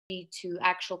to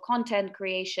actual content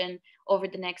creation over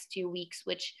the next few weeks,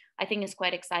 which I think is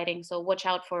quite exciting. So watch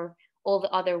out for all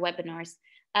the other webinars.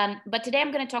 But today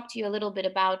I'm going to talk to you a little bit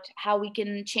about how we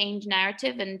can change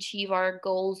narrative and achieve our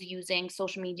goals using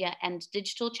social media and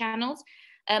digital channels.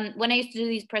 When I used to do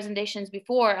these presentations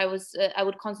before, I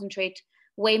would concentrate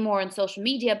way more on social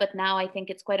media, but now I think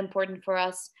it's quite important for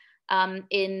us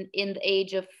in the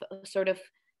age of sort of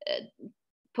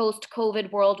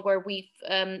post-COVID world where we've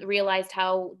realized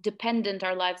how dependent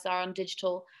our lives are on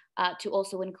digital, to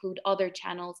also include other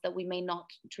channels that we may not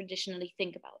traditionally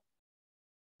think about.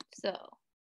 So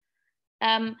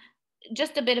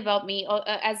just a bit about me.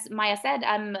 As Maya said,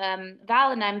 I'm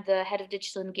Val, and I'm the head of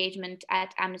digital engagement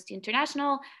at Amnesty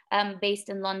International, based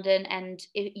in London. And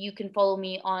you can follow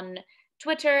me on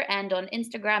Twitter and on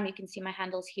Instagram. You can see my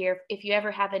handles here. If you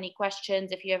ever have any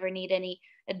questions, if you ever need any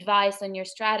advice on your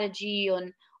strategy,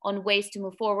 on ways to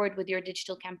move forward with your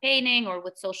digital campaigning or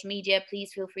with social media,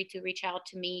 please feel free to reach out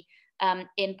to me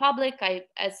in public. I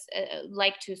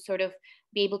like to sort of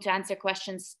be able to answer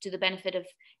questions to the benefit of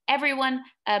everyone.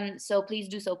 So please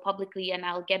do so publicly, and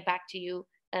I'll get back to you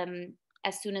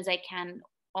as soon as I can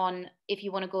on if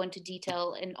you want to go into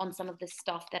detail on some of the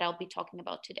stuff that I'll be talking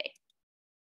about today.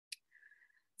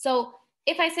 So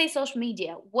if I say social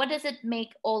media, what does it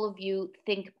make all of you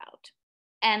think about?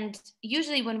 And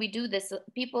usually when we do this,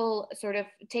 people sort of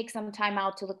take some time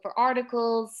out to look for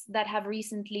articles that have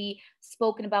recently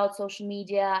spoken about social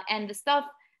media, and the stuff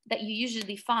that you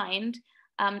usually find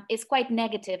is quite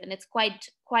negative, and it's quite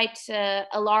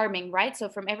alarming, right? So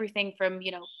from everything from,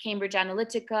 Cambridge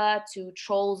Analytica to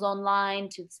trolls online,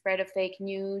 to the spread of fake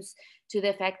news, to the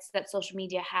effects that social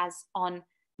media has on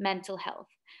mental health.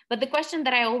 But the question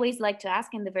that I always like to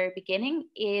ask in the very beginning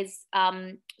is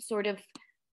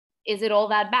is it all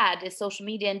that bad? Is social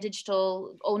media and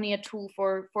digital only a tool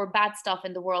for bad stuff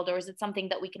in the world, or is it something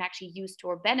that we can actually use to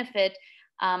our benefit?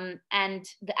 And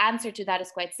the answer to that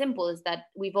is quite simple, is that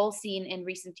we've all seen in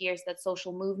recent years that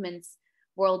social movements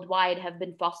worldwide have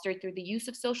been fostered through the use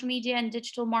of social media and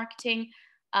digital marketing.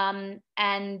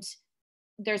 And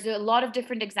there's a lot of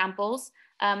different examples.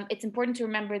 It's important to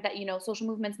remember that, social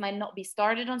movements might not be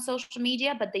started on social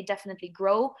media, but they definitely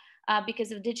grow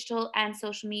because of digital and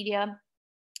social media.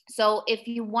 So if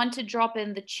you want to drop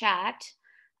in the chat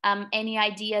any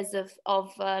ideas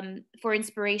for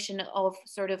inspiration of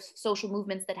sort of social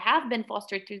movements that have been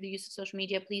fostered through the use of social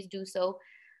media, please do so.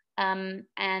 And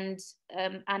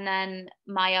then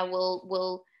Maya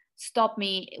will stop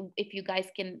me if you guys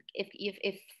can, if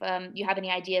you have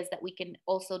any ideas that we can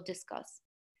also discuss.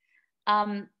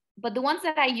 But the ones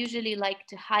that I usually like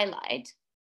to highlight,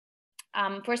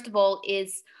 first of all,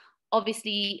 is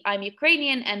obviously I'm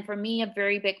Ukrainian, and for me, a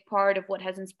very big part of what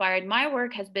has inspired my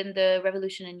work has been the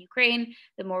revolution in Ukraine,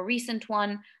 the more recent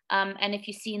one. And if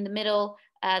you see in the middle,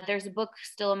 there's a book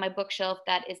still on my bookshelf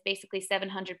that is basically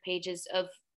 700 pages of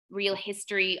real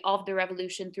history of the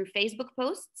revolution through Facebook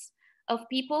posts of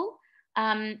people.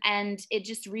 And it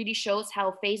just really shows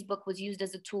how Facebook was used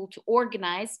as a tool to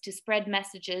organize, to spread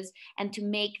messages, and to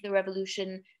make the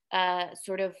revolution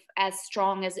sort of as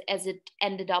strong as it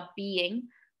ended up being.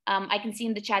 I can see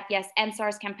in the chat, yes,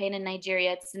 NSAR's campaign in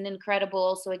Nigeria. It's an incredible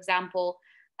also example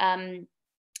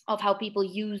of how people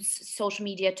use social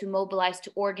media to mobilize,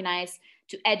 to organize,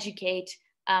 to educate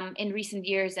in recent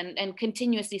years, and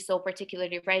continuously so,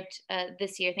 particularly right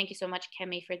this year. Thank you so much,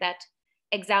 Kemi, for that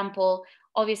example.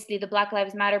 Obviously, the Black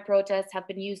Lives Matter protests have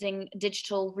been using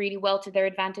digital really well to their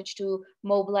advantage to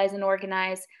mobilize and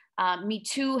organize. Me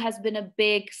Too has been a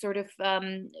big sort of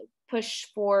push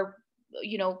for,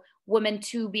 women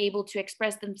to be able to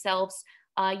express themselves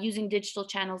using digital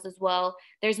channels as well.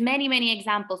 There's many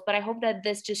examples, but I hope that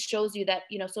this just shows you that,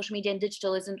 social media and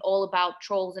digital isn't all about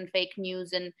trolls and fake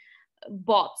news and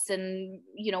bots and,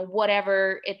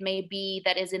 whatever it may be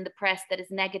that is in the press that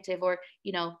is negative, or,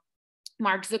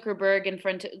 Mark Zuckerberg in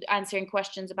front answering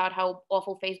questions about how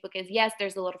awful Facebook is. Yes,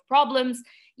 there's a lot of problems.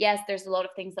 Yes, there's a lot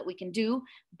of things that we can do,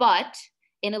 but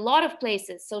in a lot of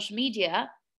places, social media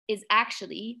is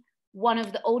actually one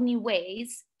of the only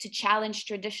ways to challenge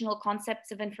traditional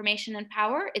concepts of information and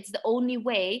power. It's the only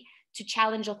way to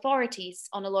challenge authorities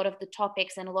on a lot of the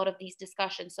topics and a lot of these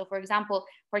discussions. So for example,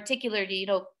 particularly,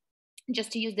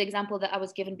 just to use the example that I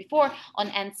was given before on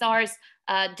NSARS,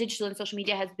 digital and social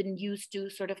media has been used to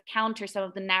sort of counter some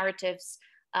of the narratives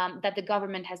that the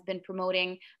government has been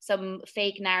promoting, some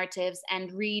fake narratives,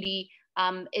 and really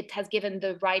it has given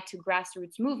the right to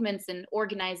grassroots movements and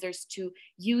organizers to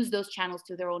use those channels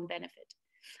to their own benefit.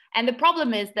 And the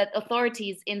problem is that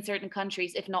authorities in certain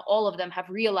countries, if not all of them, have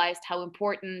realized how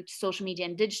important social media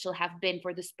and digital have been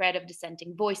for the spread of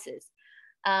dissenting voices.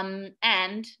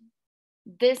 And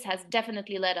this has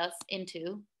definitely led us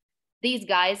into these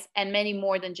guys, and many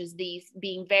more than just these,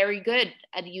 being very good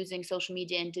at using social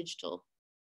media and digital.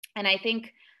 And I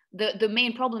think the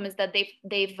main problem is that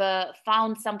they've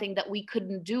found something that we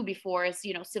couldn't do before as,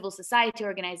 you know, civil society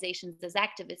organizations, as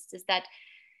activists, is that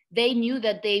they knew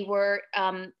that they were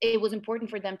it was important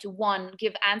for them to, one,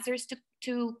 give answers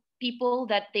to people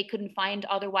that they couldn't find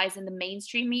otherwise in the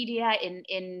mainstream media,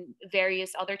 in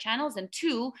various other channels, and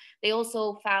two, they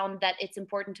also found that it's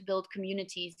important to build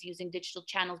communities using digital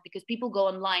channels, because people go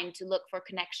online to look for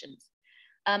connections.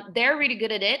 They're really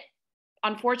good at it.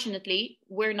 Unfortunately,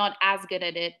 we're not as good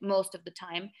at it most of the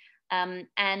time,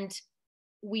 and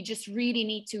we just really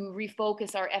need to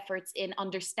refocus our efforts in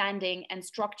understanding and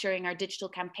structuring our digital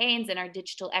campaigns and our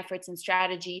digital efforts and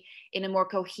strategy in a more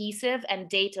cohesive and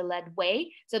data-led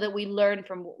way, so that we learn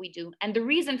from what we do. And the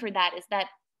reason for that is that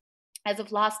as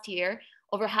of last year,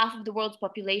 over half of the world's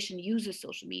population uses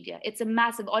social media. It's a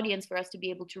massive audience for us to be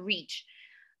able to reach.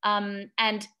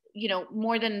 And you know,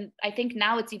 more than, I think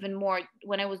now it's even more.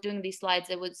 When I was doing these slides,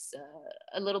 it was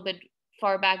a little bit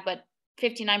far back, but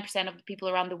 59% of the people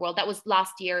around the world, that was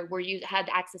last year, where you had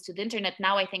access to the internet.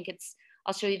 Now I think it's,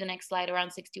 I'll show you the next slide,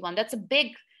 around 61. That's a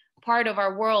big part of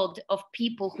our world of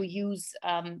people who use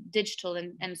digital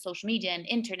and social media and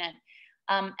internet.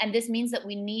 And this means that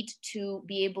we need to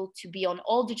be able to be on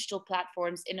all digital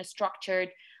platforms in a structured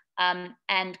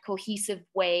and cohesive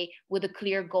way, with a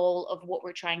clear goal of what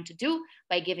we're trying to do,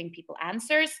 by giving people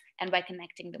answers and by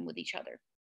connecting them with each other.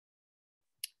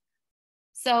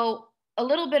 So a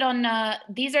little bit on,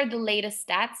 these are the latest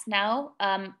stats now,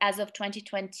 as of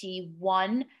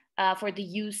 2021, for the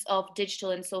use of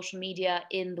digital and social media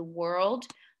in the world.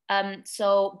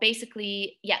 So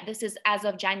basically, yeah, this is as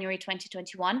of January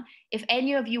 2021. If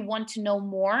any of you want to know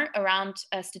more around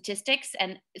statistics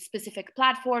and specific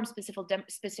platforms,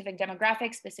 specific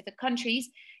demographics, specific countries,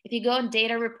 if you go on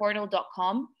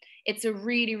datareportal.com, it's a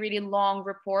really, really long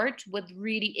report with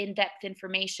really in-depth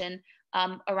information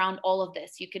around all of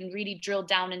this. You can really drill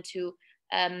down into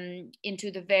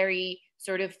the very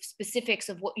sort of specifics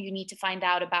of what you need to find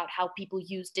out about how people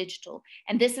use digital.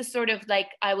 And this is sort of like,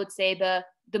 I would say, the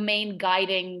main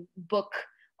guiding book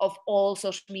of all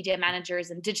social media managers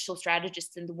and digital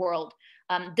strategists in the world.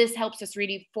 This helps us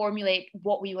really formulate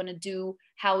what we want to do,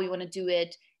 how we want to do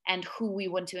it, and who we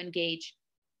want to engage.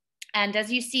 And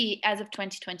as you see, as of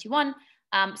 2021,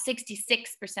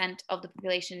 66% of the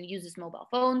population uses mobile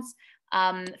phones,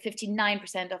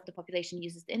 59% of the population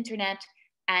uses the internet,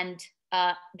 and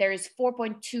there is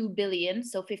 4.2 billion,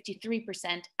 so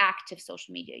 53% active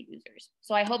social media users.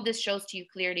 So I hope this shows to you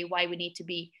clearly why we need to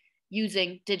be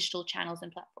using digital channels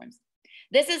and platforms.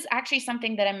 This is actually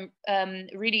something that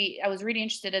I was really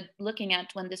interested in looking at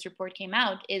when this report came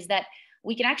out, is that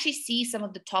we can actually see some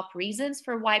of the top reasons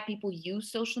for why people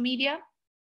use social media.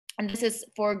 And this is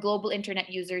for global internet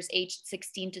users aged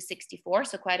 16 to 64,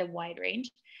 so quite a wide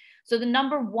range. So the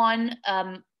number one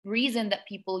reason that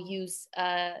people use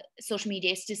social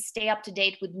media is to stay up to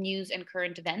date with news and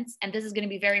current events. And this is going to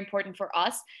be very important for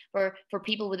us, for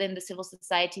people within the civil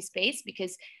society space,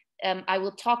 because I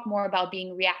will talk more about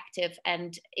being reactive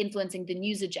and influencing the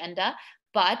news agenda.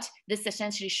 But this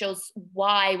essentially shows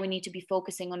why we need to be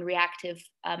focusing on reactive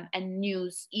and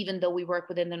news, even though we work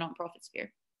within the nonprofit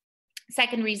sphere.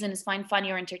 Second reason is find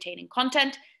funny or entertaining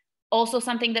content. Also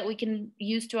something that we can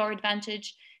use to our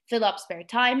advantage. Fill up spare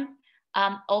time.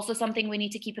 Also something we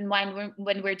need to keep in mind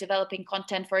when we're developing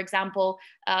content. For example,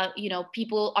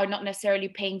 people are not necessarily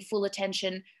paying full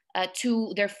attention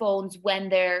to their phones when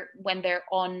they're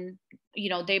on,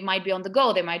 they might be on the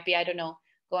go. They might be, I don't know,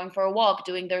 going for a walk,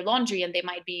 doing their laundry, and they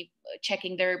might be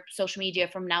checking their social media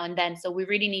from now and then. So we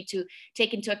really need to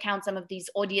take into account some of these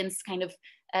audience kind of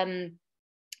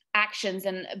actions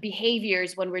and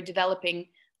behaviors when we're developing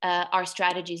our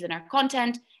strategies and our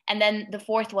content. And then the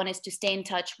fourth one is to stay in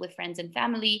touch with friends and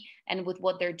family and with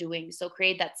what they're doing. So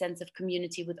create that sense of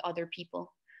community with other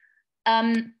people.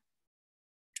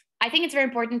 I think it's very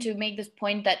important to make this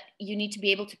point that you need to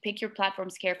be able to pick your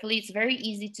platforms carefully. It's very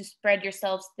easy to spread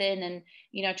yourselves thin and,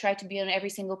 try to be on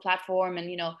every single platform. And,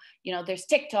 there's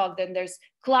TikTok, then there's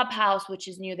Clubhouse, which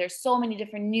is new. There's so many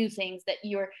different new things that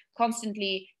you're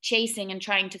constantly chasing and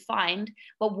trying to find.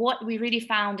 But what we really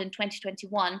found in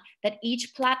 2021, that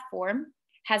each platform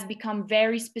has become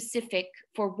very specific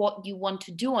for what you want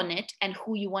to do on it and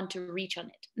who you want to reach on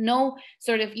it. No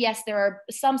sort of, yes, there are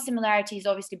some similarities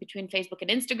obviously between Facebook and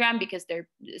Instagram because they're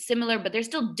similar, but they're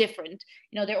still different.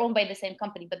 They're owned by the same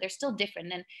company, but they're still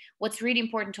different. And what's really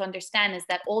important to understand is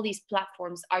that all these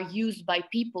platforms are used by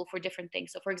people for different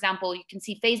things. So for example, you can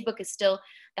see Facebook is still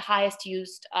the highest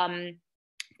used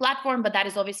platform, but that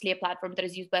is obviously a platform that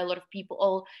is used by a lot of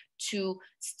people to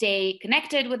stay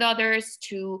connected with others,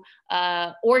 to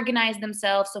organize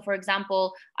themselves. So for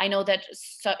example, I know that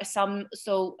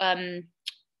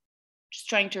just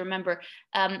trying to remember,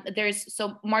 there's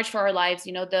March for Our Lives,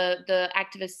 you know, the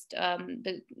activist,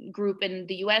 the group in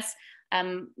the US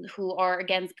who are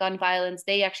against gun violence.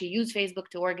 They actually use Facebook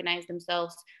to organize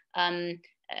themselves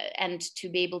and to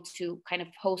be able to kind of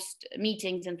host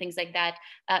meetings and things like that.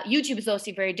 YouTube is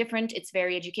also very different. It's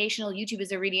very educational. YouTube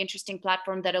is a really interesting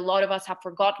platform that a lot of us have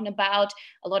forgotten about.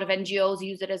 A lot of NGOs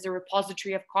use it as a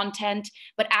repository of content.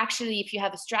 But actually, if you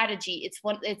have a strategy, it's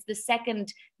the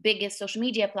second biggest social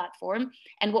media platform.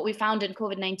 And what we found in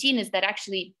COVID-19 is that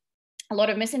actually a lot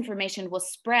of misinformation was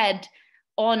spread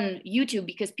on YouTube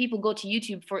because people go to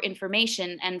YouTube for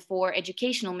information and for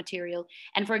educational material.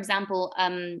 And for example,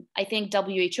 I think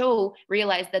WHO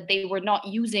realized that they were not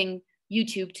using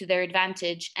YouTube to their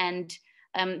advantage, and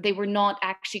they were not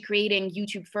actually creating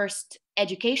YouTube first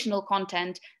educational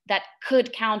content that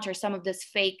could counter some of this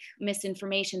fake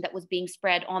misinformation that was being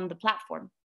spread on the platform.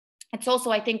 It's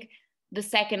also, I think, the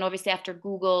second, obviously after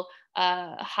Google,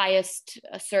 highest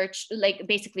search, like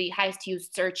basically highest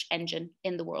used search engine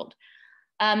in the world.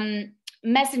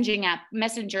 Messenger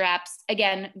apps,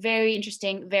 again, very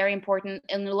interesting, very important.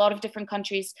 In a lot of different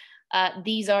countries,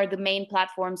 these are the main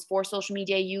platforms for social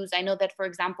media use. I know that, for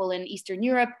example, in Eastern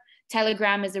Europe,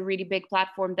 Telegram is a really big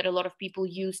platform that a lot of people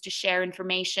use to share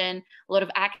information. A lot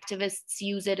of activists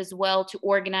use it as well to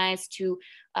organize, to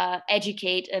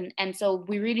educate. And so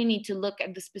we really need to look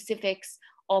at the specifics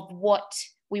of what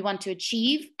we want to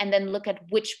achieve and then look at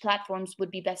which platforms would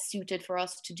be best suited for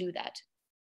us to do that.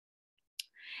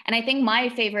 And I think my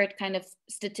favorite kind of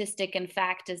statistic and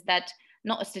fact is that,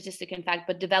 not a statistic in fact,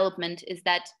 but development, is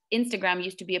that Instagram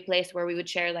used to be a place where we would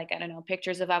share, like, I don't know,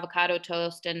 pictures of avocado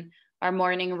toast and our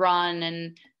morning run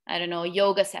and, I don't know, a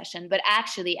yoga session. But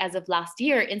actually, as of last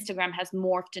year, Instagram has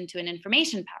morphed into an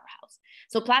information powerhouse.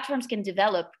 So platforms can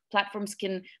develop, platforms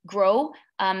can grow,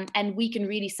 and we can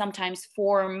really sometimes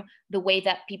form the way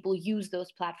that people use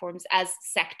those platforms as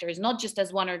sectors, not just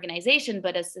as one organization,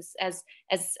 but as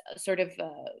sort of,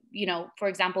 you know, for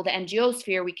example, the NGO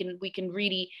sphere, we can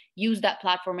really use that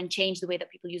platform and change the way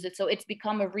that people use it. So it's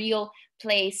become a real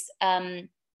place,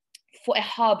 for a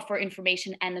hub for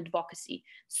information and advocacy.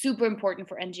 Super important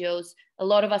for NGOs. A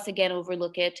lot of us, again,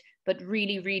 overlook it, but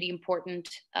really, really important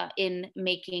in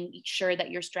making sure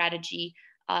that your strategy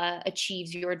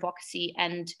achieves your advocacy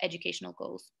and educational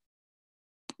goals.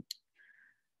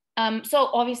 So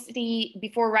obviously,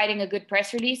 before writing a good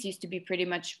press release used to be pretty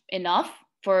much enough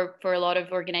for a lot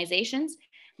of organizations.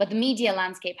 But the media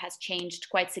landscape has changed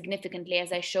quite significantly,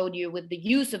 as I showed you, with the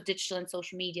use of digital and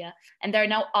social media. And there are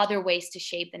now other ways to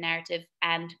shape the narrative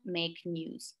and make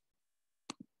news.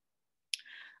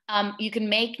 You can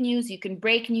make news, you can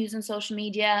break news on social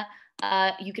media.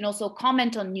 You can also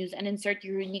comment on news and insert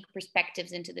your unique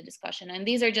perspectives into the discussion. And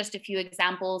these are just a few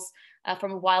examples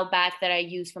from a while back that I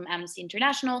use from Amnesty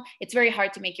International. It's very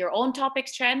hard to make your own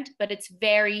topics trend, but it's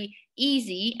very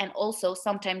easy and also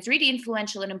sometimes really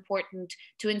influential and important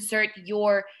to insert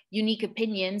your unique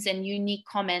opinions and unique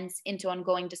comments into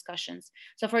ongoing discussions.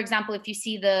 So for example, if you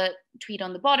see the tweet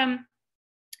on the bottom,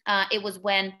 it was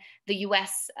when the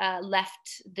US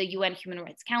left the UN Human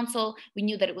Rights Council. We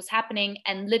knew that it was happening,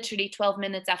 and literally 12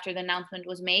 minutes after the announcement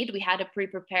was made, we had a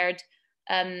pre-prepared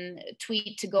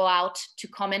tweet to go out to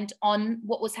comment on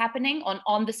what was happening,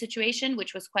 on the situation,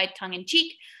 which was quite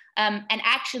tongue-in-cheek. And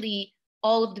actually,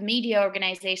 all of the media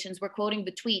organizations were quoting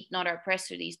the tweet, not our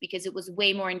press release, because it was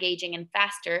way more engaging and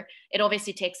faster. It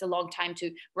obviously takes a long time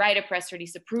to write a press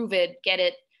release, approve it, get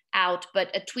it out, but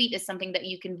a tweet is something that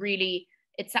you can really,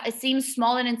 it seems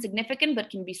small and insignificant, but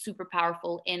can be super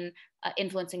powerful in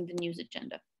influencing the news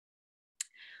agenda.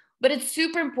 But it's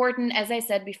super important, as I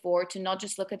said before, to not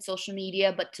just look at social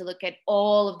media, but to look at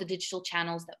all of the digital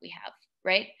channels that we have,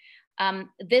 right?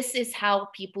 This is how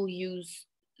people use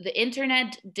the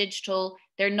internet, digital.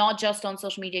 They're not just on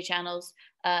social media channels.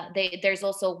 There's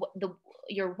also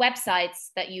your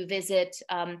websites that you visit.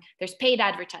 There's paid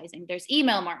advertising, there's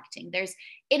email marketing, there's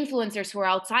influencers who are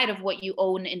outside of what you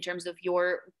own in terms of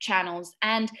your channels.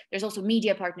 And there's also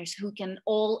media partners who can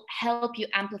all help you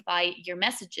amplify your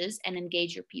messages and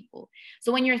engage your people.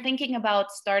 So when you're thinking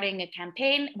about starting a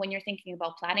campaign, when you're thinking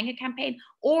about planning a campaign,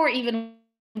 or even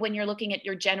when you're looking at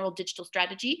your general digital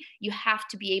strategy, you have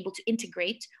to be able to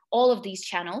integrate all of these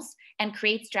channels and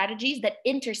create strategies that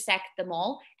intersect them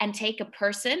all and take a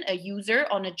person, a user,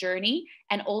 on a journey,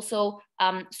 and also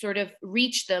sort of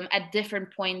reach them at different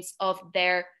points of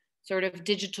their sort of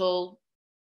digital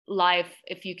life,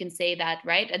 if you can say that,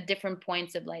 right? At different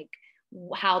points of like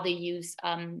how they use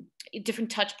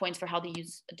different touch points for how they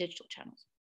use digital channels.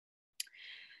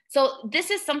 So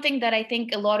this is something that I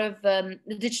think a lot of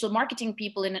digital marketing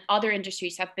people in other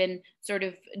industries have been sort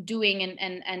of doing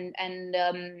and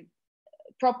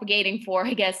propagating for,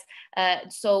 I guess.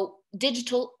 So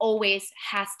digital always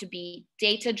has to be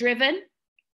data-driven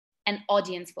and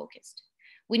audience-focused.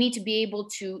 We need to be able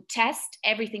to test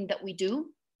everything that we do.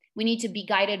 We need to be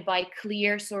guided by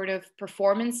clear sort of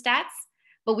performance stats,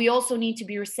 but we also need to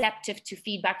be receptive to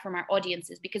feedback from our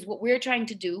audiences, because what we're trying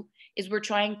to do is we're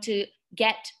trying to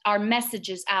get our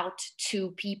messages out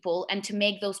to people and to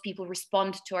make those people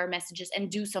respond to our messages and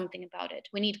do something about it.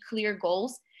 We need clear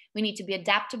goals. We need to be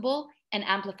adaptable and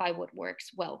amplify what works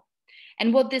well.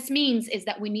 And what this means is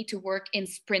that we need to work in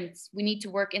sprints. We need to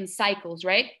work in cycles,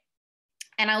 right?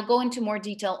 And I'll go into more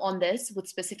detail on this with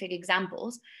specific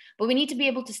examples, but we need to be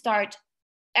able to start,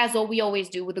 as we always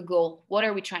do, with a goal. What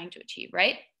are we trying to achieve,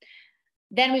 right?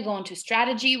 Then we go into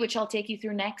strategy, which I'll take you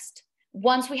through next.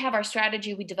 Once we have our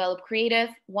strategy, we develop creative.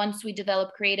 Once we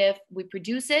develop creative, we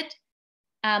produce it.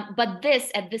 But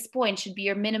this, at this point, should be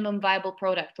your minimum viable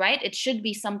product, right? It should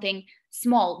be something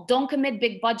small. Don't commit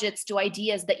big budgets to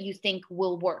ideas that you think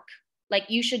will work. Like,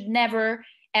 you should never,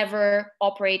 ever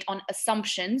operate on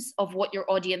assumptions of what your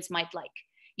audience might like.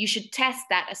 You should test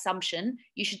that assumption.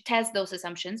 You should test those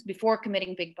assumptions before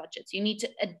committing big budgets. You need to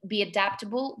be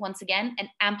adaptable, once again, and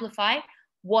amplify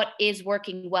what is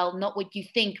working well, not what you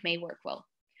think may work well.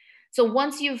 So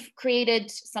once you've created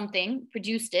something,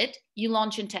 produced it, you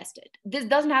launch and test it. This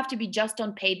doesn't have to be just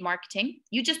on paid marketing.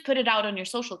 You just put it out on your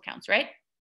social accounts, right?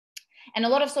 And a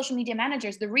lot of social media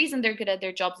managers, the reason they're good at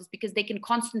their jobs is because they can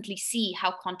constantly see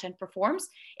how content performs.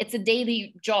 It's a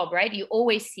daily job, right? You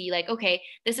always see like, okay,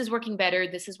 this is working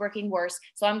better, this is working worse,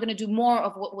 so I'm going to do more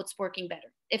of what's working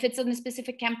better. If it's in a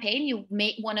specific campaign, you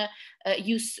may want to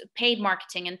use paid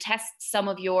marketing and test some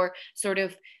of your sort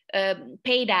of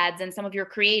paid ads and some of your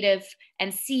creative,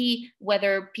 and see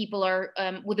whether people are,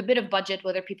 with a bit of budget,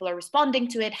 whether people are responding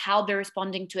to it, how they're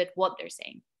responding to it, what they're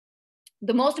saying.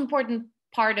 The most important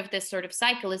part of this sort of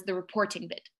cycle is the reporting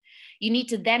bit. You need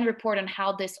to then report on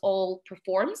how this all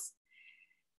performs.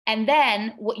 And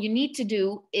then what you need to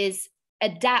do is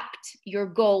adapt your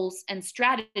goals and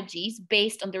strategies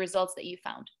based on the results that you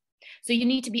found. So you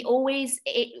need to be always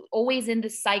in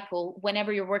this cycle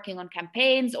whenever you're working on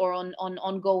campaigns or on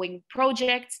ongoing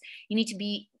projects. You need to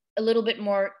be a little bit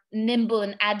more nimble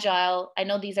and agile. I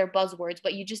know these are buzzwords,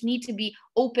 but you just need to be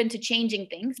open to changing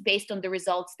things based on the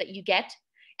results that you get.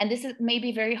 And this is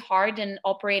maybe very hard in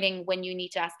operating when you need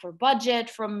to ask for budget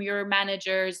from your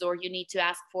managers, or you need to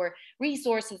ask for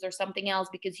resources or something else,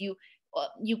 because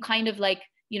you kind of like,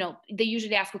 you know, they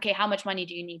usually ask, okay, how much money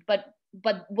do you need? But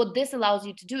what this allows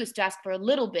you to do is to ask for a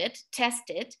little bit, test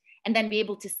it, and then be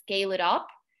able to scale it up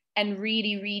and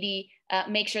really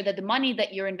make sure that the money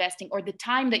that you're investing, or the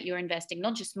time that you're investing,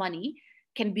 not just money,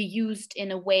 can be used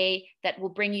in a way that will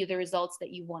bring you the results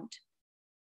that you want.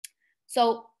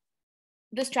 So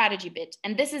the strategy bit,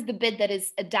 and this is the bit that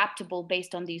is adaptable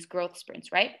based on these growth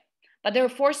sprints, right? But there are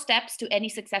 4 steps to any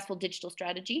successful digital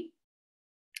strategy.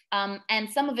 And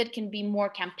some of it can be more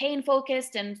campaign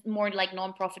focused and more like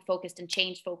nonprofit focused and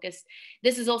change focused.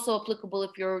 This is also applicable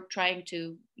if you're trying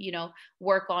to, you know,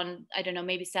 work on, I don't know,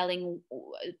 maybe selling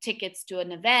tickets to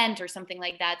an event or something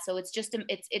like that. So it's just,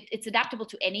 it's adaptable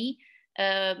to any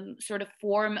sort of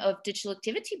form of digital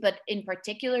activity, but in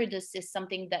particular, this is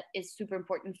something that is super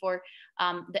important for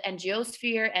the NGO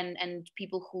sphere and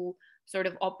people who sort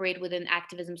of operate within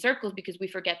activism circles, because we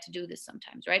forget to do this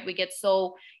sometimes, right? We get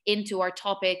so into our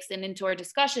topics and into our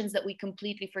discussions that we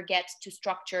completely forget to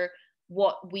structure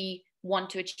what we want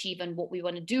to achieve and what we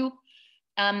want to do.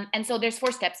 And so there's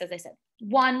 4 steps, as I said.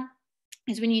 1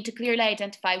 is we need to clearly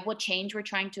identify what change we're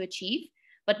trying to achieve,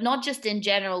 but not just in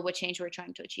general what change we're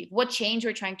trying to achieve, what change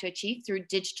we're trying to achieve through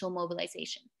digital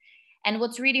mobilization. And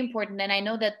what's really important, and I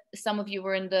know that some of you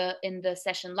were in the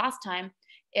session last time,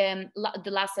 the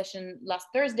last session last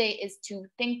Thursday, is to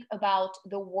think about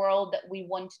the world that we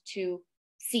want to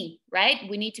see, right?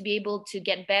 We need to be able to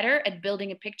get better at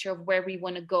building a picture of where we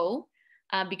want to go,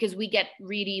 because we get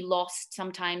really lost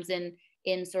sometimes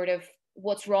in sort of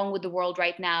what's wrong with the world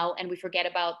right now, and we forget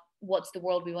about what's the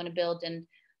world we want to build.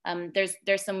 And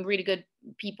there's some really good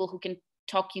people who can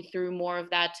talk you through more of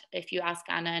that if you ask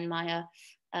Anna and Maya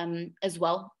as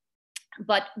well.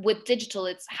 But with digital,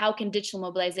 it's how can digital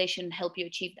mobilization help you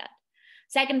achieve that?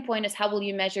 Second point is how will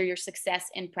you measure your success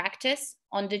in practice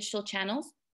on digital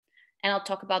channels? And I'll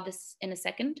talk about this in a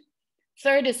second.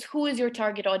 Third is who is your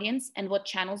target audience and what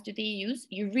channels do they use?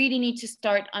 You really need to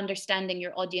start understanding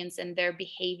your audience and their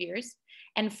behaviors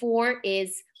And 4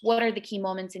 is, what are the key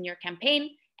moments in your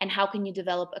campaign, and how can you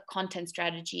develop a content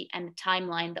strategy and a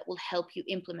timeline that will help you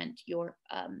implement your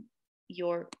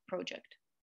project.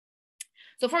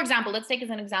 So for example, let's take as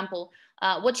an example,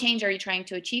 what change are you trying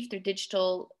to achieve through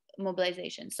digital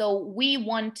mobilization? So we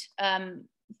want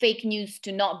fake news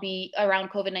to not be around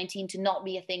COVID-19 to not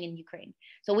be a thing in Ukraine.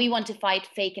 So we want to fight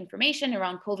fake information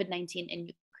around COVID-19 in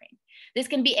Ukraine. This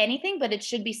can be anything, but it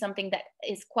should be something that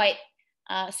is quite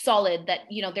solid, that,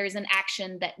 you know, there's an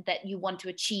action that you want to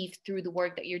achieve through the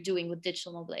work that you're doing with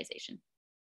digital mobilization.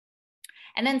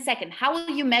 And then second, how will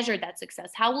you measure that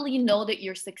success? How will you know that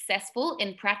you're successful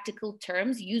in practical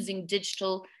terms using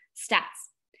digital stats?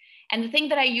 And the thing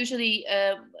that I usually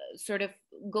sort of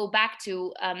go back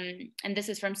to, and this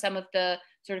is from some of the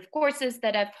sort of courses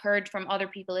that I've heard from other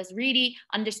people, is really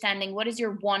understanding what is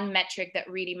your one metric that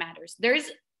really matters.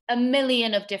 There's a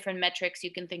million of different metrics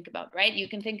you can think about, right? You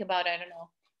can think about, I don't know,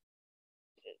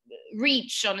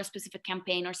 reach on a specific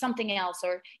campaign or something else,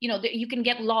 or, you know, you can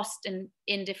get lost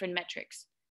in different metrics.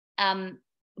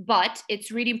 But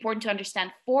it's really important to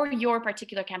understand for your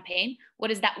particular campaign,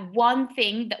 what is that one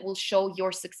thing that will show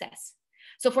your success?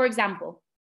 So for example,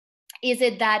 is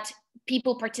it that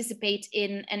people participate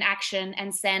in an action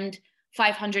and send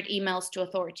 500 emails to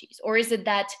authorities? Or is it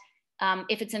that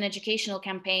if it's an educational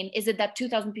campaign, is it that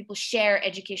 2,000 people share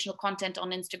educational content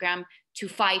on Instagram to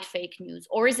fight fake news?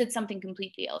 Or is it something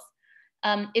completely else?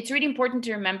 It's really important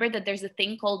to remember that there's a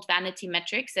thing called vanity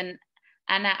metrics, and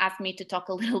Anna asked me to talk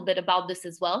a little bit about this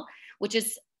as well, which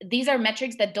is, these are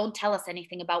metrics that don't tell us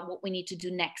anything about what we need to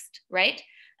do next, right?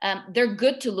 They're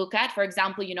good to look at. For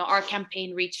example, you know, our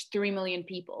campaign reached 3 million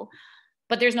people,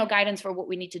 but there's no guidance for what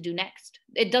we need to do next.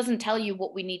 It doesn't tell you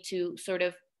what we need to sort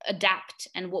of adapt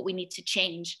and what we need to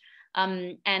change.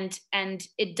 And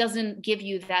it doesn't give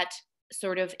you that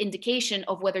sort of indication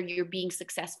of whether you're being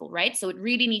successful, right? So it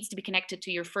really needs to be connected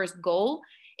to your first goal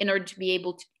in order to be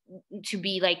able to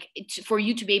be like, for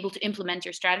you to be able to implement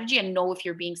your strategy and know if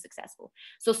you're being successful.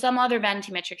 So some other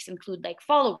vanity metrics include like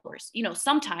followers. You know,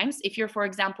 sometimes if you're, for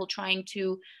example, trying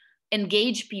to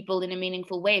engage people in a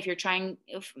meaningful way, if you're trying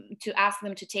to ask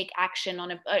them to take action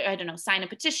on I don't know, sign a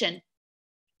petition,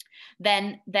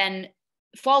 then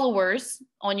followers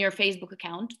on your Facebook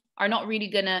account are not really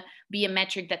gonna be a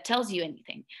metric that tells you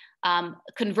anything.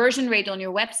 Conversion rate on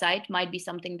your website might be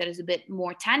something that is a bit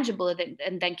more tangible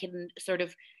and then can sort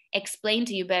of explain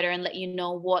to you better and let you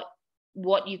know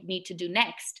what you need to do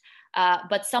next.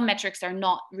 But some metrics are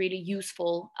not really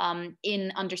useful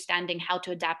in understanding how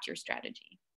to adapt your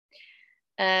strategy.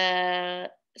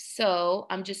 So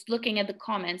I'm just looking at the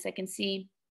comments. I can see,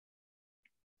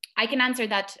 I can answer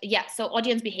that. Yeah, so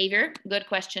audience behavior, good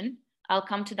question. I'll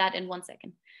come to that in 1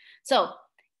 second. So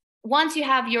once you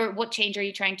have your, what change are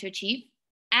you trying to achieve?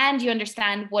 And you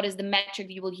understand what is the metric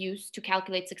you will use to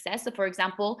calculate success. So for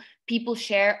example, people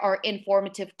share our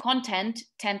informative content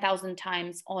 10,000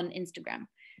 times on Instagram.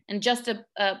 And just a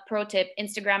pro tip,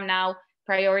 Instagram now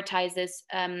prioritizes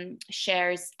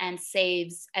shares and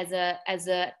saves as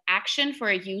a action for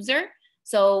a user.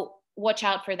 So watch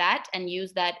out for that and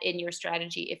use that in your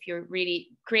strategy if you're really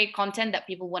create content that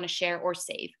people want to share or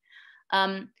save.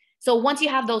 So once you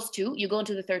have those two, you go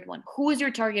into the third one. Who is your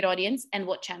target audience and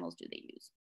what channels do they use?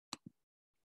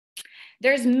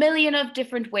 There's a million of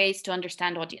different ways to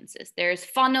understand audiences. There's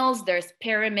funnels, there's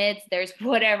pyramids, there's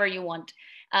whatever you want.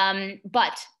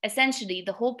 But essentially,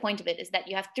 the whole point of it is that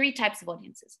you have 3 types of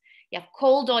audiences. You have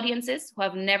cold audiences who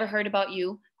have never heard about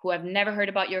you, who have never heard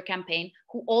about your campaign,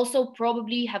 who also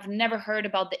probably have never heard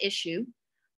about the issue,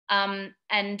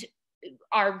 and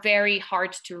are very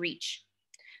hard to reach.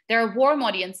 There are warm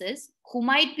audiences who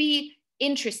might be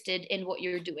interested in what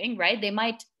you're doing, right? They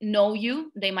might know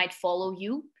you, they might follow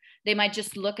you, they might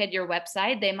just look at your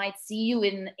website, they might see you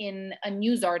in a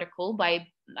news article by,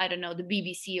 I don't know, the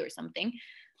BBC or something,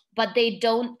 but they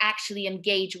don't actually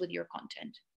engage with your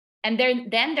content. And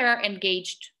then there are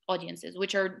engaged audiences,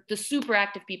 which are the super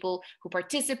active people who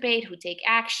participate, who take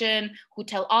action, who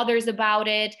tell others about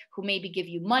it, who maybe give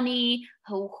you money,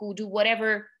 who do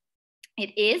whatever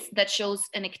it is that shows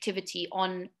an activity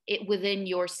on it within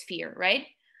your sphere, right?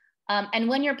 And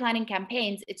when you're planning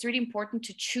campaigns, it's really important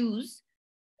to choose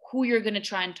who you're going to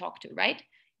try and talk to, right?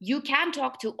 You can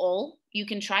talk to all, you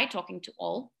can try talking to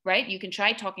all, right? You can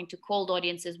try talking to cold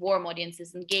audiences, warm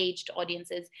audiences, engaged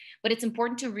audiences, but it's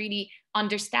important to really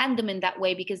understand them in that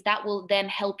way, because that will then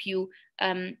help you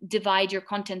divide your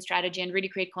content strategy and really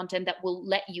create content that will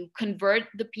let you convert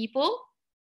the people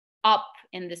up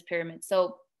in this pyramid.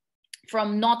 So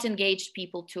from not engaged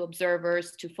people to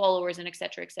observers to followers and et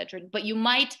cetera, but you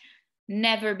might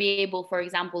never be able, for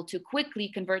example, to quickly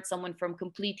convert someone from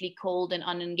completely cold and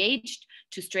unengaged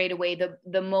to straight away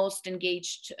the most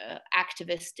engaged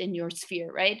activist in your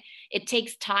sphere, right? It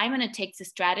takes time and it takes a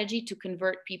strategy to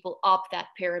convert people up that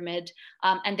pyramid.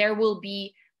 And there will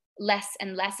be less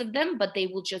and less of them, but they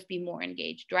will just be more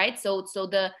engaged, right? So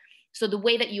the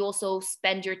way that you also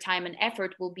spend your time and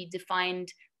effort will be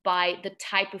defined by the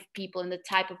type of people and the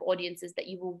type of audiences that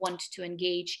you will want to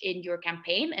engage in your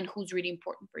campaign and who's really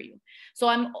important for you. So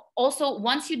I'm also,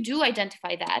 once you do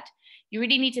identify that, you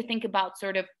really need to think about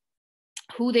sort of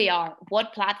who they are,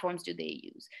 what platforms do they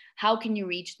use, how can you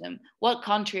reach them, what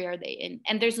country are they in.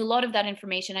 And there's a lot of that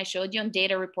information I showed you on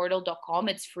datareportal.com.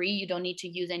 It's free, you don't need to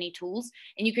use any tools,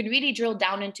 and you can really drill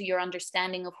down into your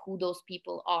understanding of who those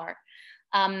people are.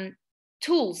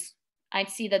 Tools, I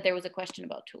see that there was a question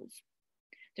about tools.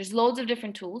 There's loads of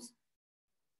different tools.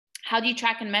 How do you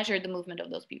track and measure the movement of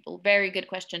those people? Very good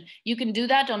question. You can do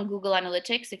that on Google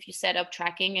Analytics if you set up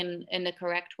tracking in the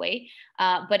correct way.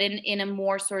 But in a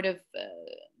more sort of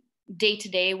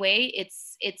day-to-day way,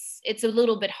 it's a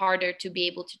little bit harder to be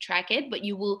able to track it. But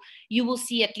you will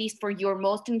see, at least for your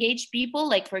most engaged people,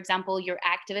 like for example, your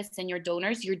activists and your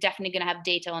donors, you're definitely going to have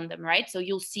data on them, right? So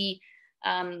you'll see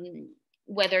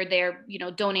whether they're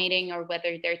donating or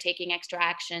whether they're taking extra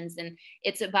actions. And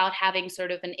it's about having sort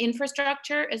of an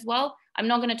infrastructure as well. I'm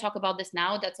not going to talk about this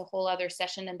now, that's a whole other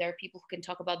session, and there are people who can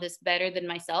talk about this better than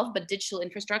myself, but digital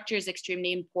infrastructure is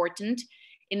extremely important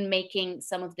in making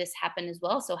some of this happen as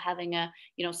well. So having a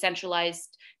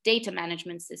centralized data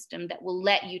management system that will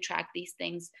let you track these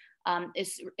things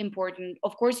is important.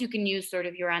 Of course, you can use sort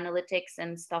of your analytics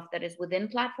and stuff that is within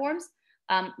platforms,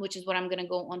 which is what I'm going to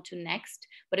go on to next.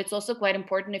 But it's also quite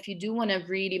important, if you do want to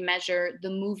really measure the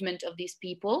movement of these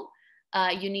people,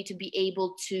 you need to be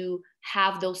able to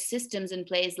have those systems in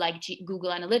place, like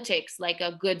Google Analytics, like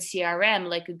a good CRM,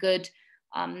 like a good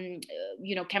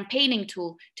campaigning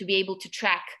tool, to be able to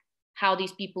track how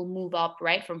these people move up,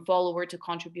 right, from follower to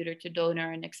contributor to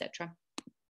donor and etc.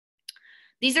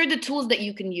 These are the tools that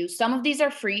you can use. Some of these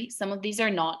are free, some of these are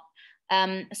not.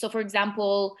 So for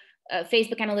example,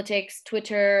 Facebook Analytics,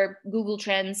 Twitter, Google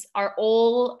Trends are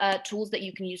all tools that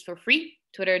you can use for free.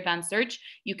 Twitter Advanced Search,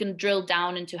 you can drill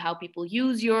down into how people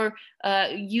use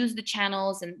the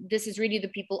channels, and this is really the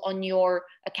people on your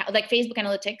account. Like Facebook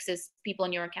Analytics is people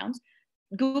on your accounts.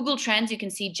 Google Trends, you can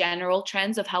see general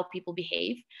trends of how people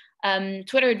behave.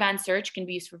 Twitter Advanced Search can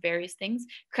be used for various things.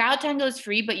 CrowdTangle is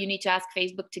free, but you need to ask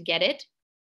Facebook to get it.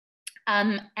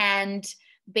 And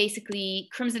basically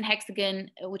Crimson Hexagon,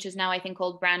 which is now I think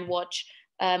called Brandwatch,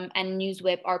 and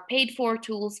NewsWhip are paid for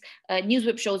tools.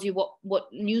 NewsWhip shows you what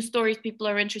news stories people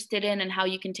are interested in and how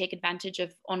you can take advantage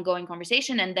of ongoing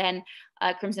conversation. And then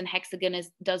Crimson Hexagon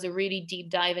does a really deep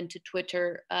dive into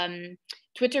Twitter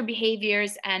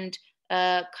behaviors and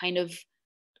kind of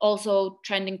also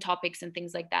trending topics and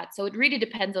things like that. So it really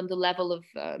depends on the level of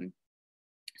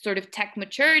sort of tech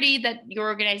maturity that your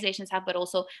organizations have, but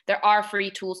also there are free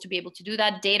tools to be able to do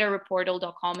that.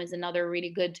 Datareportal.com is another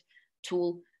really good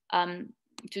tool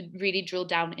to really drill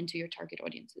down into your target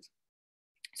audiences.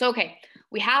 So, okay,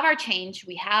 we have our change,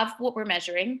 we have what we're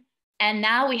measuring, and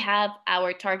now we have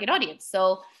our target audience.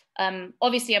 So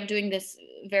obviously I'm doing this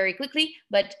very quickly,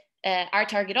 but our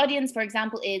target audience, for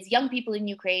example, is young people in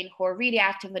Ukraine who are really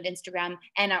active on Instagram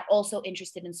and are also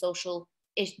interested in social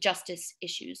justice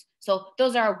issues. So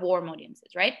those are our warm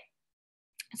audiences, right?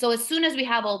 So as soon as we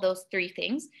have all those three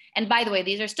things, and by the way,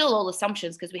 these are still all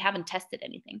assumptions because we haven't tested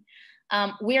anything,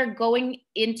 we're going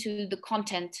into the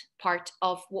content part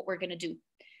of what we're going to do.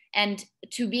 And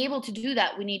to be able to do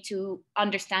that, we need to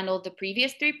understand all the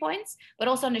previous 3 points, but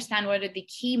also understand what are the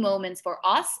key moments for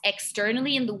us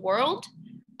externally in the world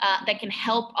that can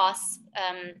help us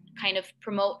kind of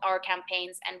promote our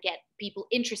campaigns and get people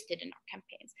interested in our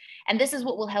campaigns. And this is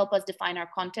what will help us define our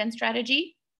content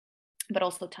strategy, but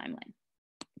also timeline.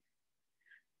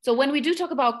 So when we do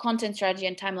talk about content strategy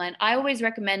and timeline, I always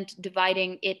recommend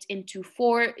dividing it into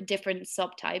 4 different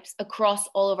subtypes across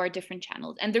all of our different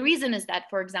channels. And the reason is that,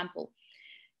 for example,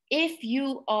 if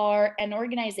you are an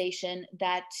organization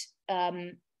that,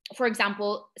 for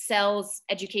example, sells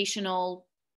educational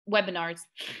webinars,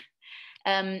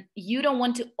 you don't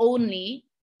want to only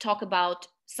talk about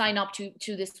sign up to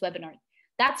this webinar.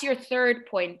 That's your 3rd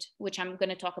point, which I'm going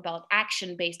to talk about,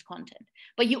 action-based content.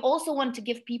 But you also want to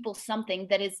give people something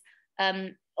that is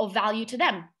of value to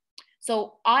them.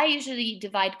 So I usually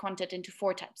divide content into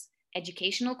 4 types: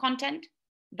 educational content,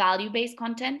 value-based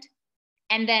content,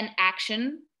 and then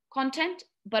action content,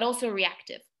 but also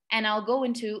reactive. And I'll go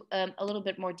into a little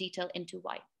bit more detail into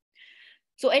why.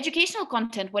 So educational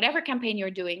content, whatever campaign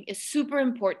you're doing, is super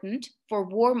important for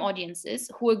warm audiences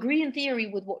who agree in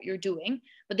theory with what you're doing,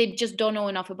 but they just don't know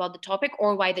enough about the topic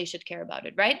or why they should care about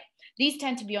it, right? These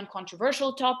tend to be on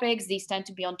controversial topics. These tend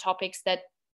to be on topics that,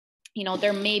 you know,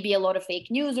 there may be a lot of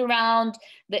fake news around.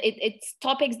 It's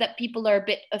topics that people are a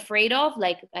bit afraid of.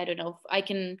 Like, I don't know,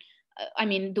 I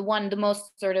mean, the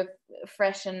most sort of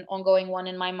fresh and ongoing one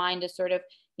in my mind is sort of,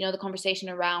 you know, the conversation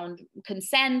around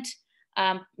consent.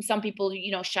 Some people,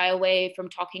 you know, shy away from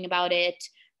talking about it.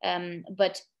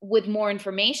 But with more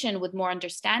information, with more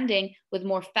understanding, with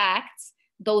more facts,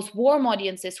 those warm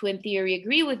audiences who in theory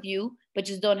agree with you, but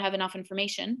just don't have enough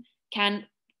information,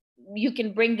 you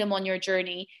can bring them on your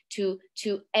journey to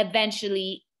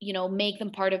eventually, you know, make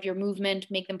them part of your movement,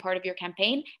 make them part of your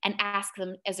campaign, and ask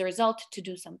them as a result to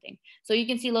do something. So you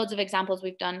can see loads of examples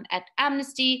we've done at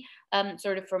Amnesty,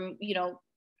 sort of from, you know,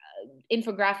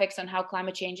 infographics on how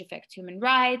climate change affects human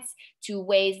rights, to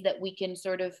ways that we can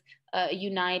sort of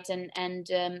unite and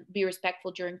be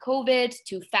respectful during COVID,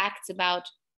 to facts about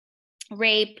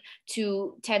rape,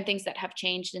 to 10 things that have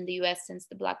changed in the US since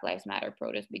the Black Lives Matter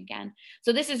protest began.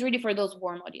 So this is really for those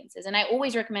warm audiences. And I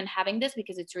always recommend having this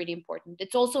because it's really important.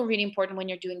 It's also really important when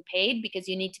you're doing paid, because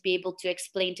you need to be able to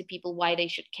explain to people why they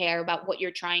should care about what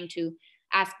you're trying to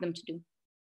ask them to do.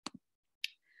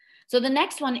 So the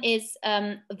next one is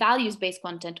values-based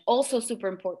content, also super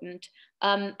important.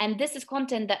 And this is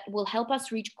content that will help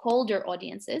us reach colder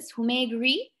audiences who may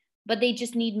agree, but they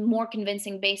just need more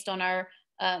convincing based on our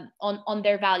on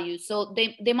their values. So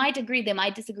they might agree, they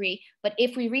might disagree, but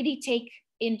if we really take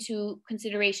into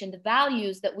consideration the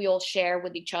values that we all share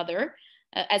with each other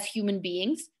as human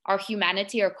beings, our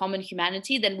humanity, our common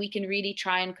humanity, then we can really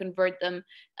try and convert them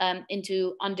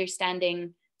into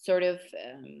understanding sort of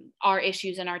our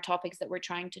issues and our topics that we're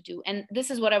trying to do. And this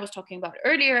is what I was talking about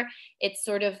earlier. It's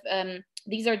sort of,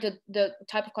 these are the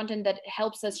type of content that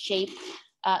helps us shape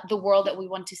the world that we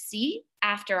want to see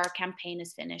after our campaign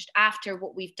is finished, after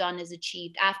what we've done is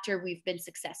achieved, after we've been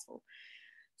successful.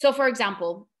 So for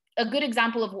example, a good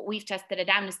example of what we've tested at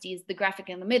Amnesty is the graphic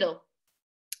in the middle.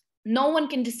 No one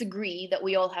can disagree that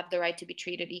we all have the right to be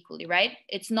treated equally, right?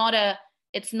 It's not a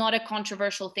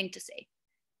controversial thing to say.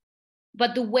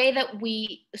 But the way that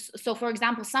so for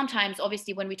example, sometimes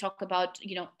obviously when we talk about,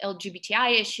 you know,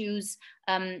 LGBTI issues,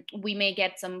 we may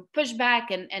get some pushback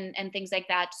and things like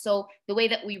that. So the way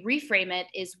that we reframe it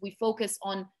is we focus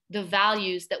on the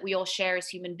values that we all share as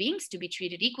human beings to be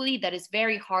treated equally. That is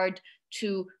very hard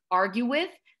to argue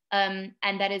with. And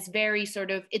that is very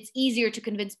sort of, it's easier to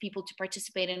convince people to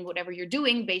participate in whatever you're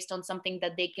doing based on something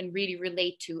that they can really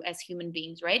relate to as human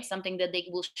beings, right? Something that they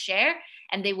will share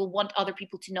and they will want other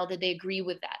people to know that they agree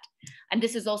with that. And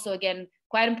this is also, again,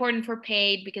 quite important for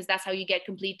paid, because that's how you get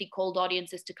completely cold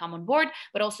audiences to come on board,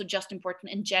 but also just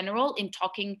important in general in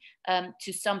talking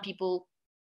to some people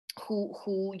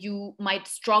who you might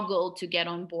struggle to get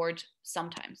on board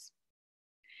sometimes.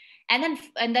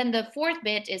 And then the fourth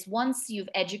bit is, once you've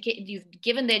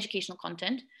given the educational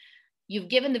content, you've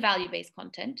given the value-based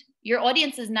content, your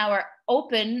audiences now are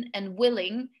open and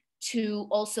willing to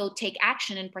also take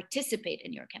action and participate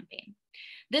in your campaign.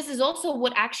 This is also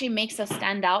what actually makes us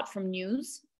stand out from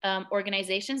news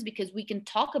organizations, because we can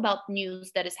talk about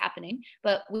news that is happening,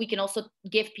 but we can also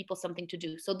give people something to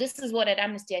do. So this is what at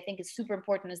Amnesty I think is super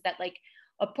important, is that, like,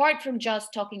 apart from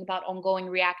just talking about ongoing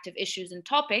reactive issues and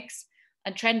topics,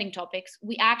 and trending topics,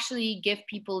 we actually give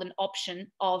people an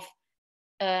option of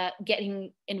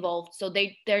getting involved. So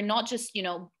they're not just, you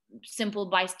know, simple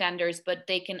bystanders, but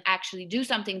they can actually do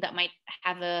something that might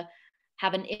have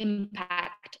an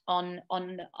impact on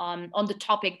the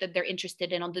topic that they're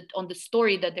interested in, on the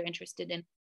story that they're interested in.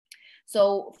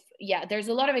 So yeah, there's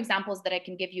a lot of examples that I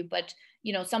can give you, but,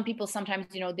 you know, some people sometimes,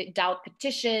 you know, they doubt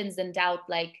petitions and doubt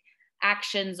like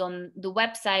actions on the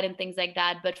website and things like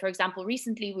that. But for example,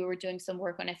 recently we were doing some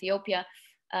work on Ethiopia,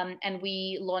 and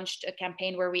we launched a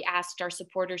campaign where we asked our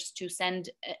supporters to send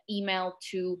an email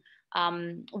to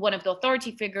one of the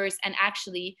authority figures, and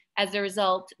actually as a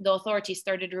result the authorities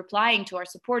started replying to our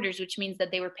supporters, which means that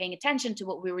they were paying attention to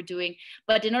what we were doing.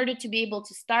 But in order to be able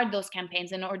to start those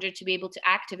campaigns, in order to be able to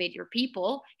activate your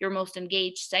people, your most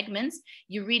engaged segments,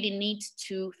 you really need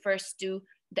to first do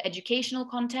the educational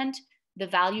content, the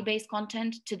value-based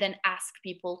content, to then ask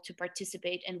people to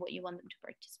participate in what you want them to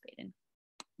participate in.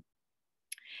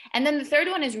 And then the third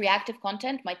one is reactive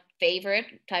content, my favorite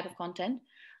type of content.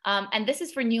 And this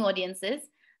is for new audiences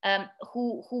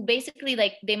who basically,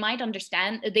 like, they might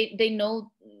understand, they know,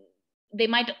 they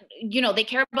might, you know, they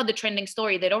care about the trending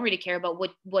story. They don't really care about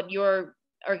what your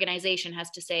organization has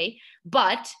to say.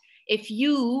 But if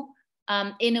you,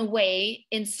 in a way,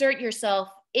 insert yourself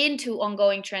into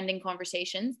ongoing trending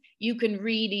conversations, you can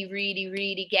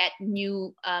really get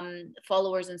new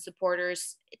followers and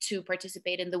supporters to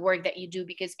participate in the work that you do,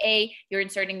 because A, you're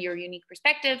inserting your unique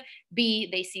perspective, B,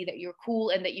 they see that you're cool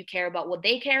and that you care about what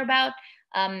they care about,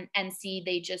 and C,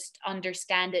 they just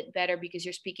understand it better because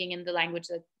you're speaking in the language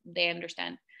that they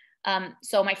understand.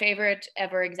 So my favorite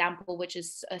ever example, which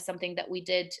is something that we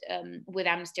did with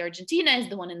Amnesty Argentina, is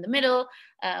the one in the middle,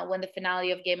 when the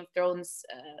finale of Game of Thrones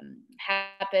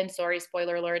happened. Sorry,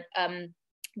 spoiler alert.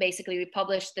 Basically, we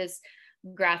published this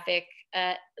graphic.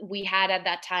 We had at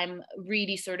that time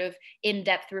really sort of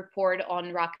in-depth report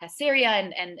on Raqqa, Syria,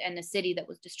 and a city that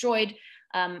was destroyed.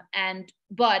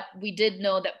 But we did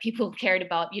know that people cared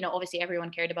about, obviously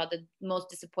everyone cared about the most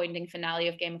disappointing finale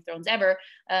of Game of Thrones ever.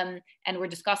 And we're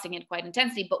discussing it quite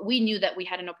intensely, but we knew that we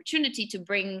had an opportunity to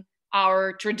bring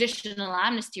our traditional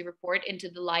amnesty report into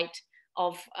the light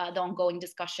of the ongoing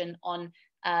discussion on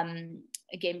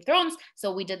Game of Thrones.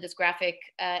 So we did this graphic,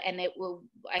 and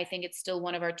I think it's still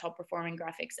one of our top performing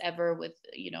graphics ever, with,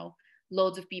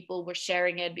 loads of people were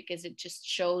sharing it because it just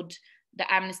showed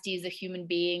the Amnesty is a human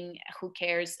being who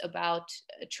cares about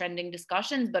trending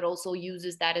discussions, but also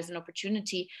uses that as an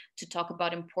opportunity to talk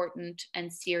about important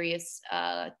and serious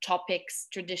topics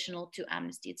traditional to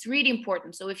Amnesty. It's really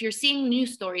important. So if you're seeing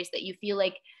news stories that you feel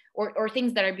like, or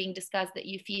things that are being discussed that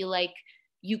you feel like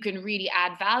you can really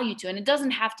add value to, and it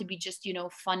doesn't have to be just,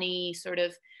 funny sort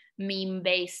of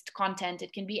meme-based content.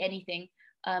 It can be anything.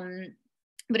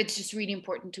 But it's just really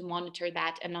important to monitor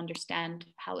that and understand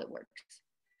how it works.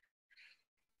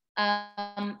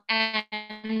 And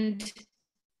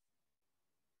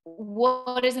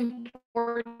what is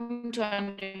important to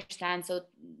understand, so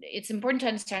it's important to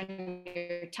understand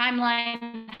your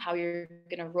timeline, how you're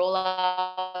going to roll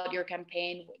out your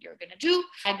campaign, what you're going to do,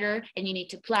 and you need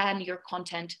to plan your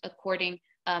content according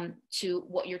to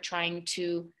what you're trying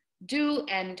to do,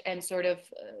 and sort of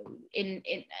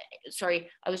sorry,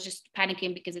 I was just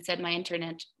panicking because it said my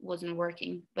internet wasn't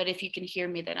working, but if you can hear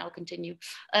me, then I'll continue.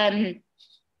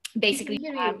 Basically,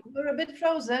 we're a bit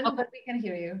frozen, but we can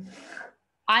hear you.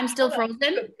 I'm still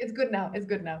frozen. It's good now. It's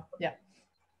good now. Yeah.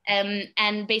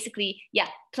 And basically,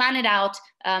 plan it out.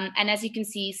 And as you can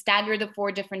see, stagger the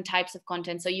 4 different types of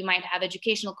content. So you might have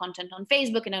educational content on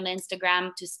Facebook and on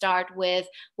Instagram to start with,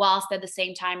 whilst at the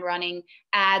same time running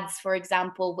ads, for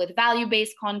example, with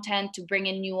value-based content to bring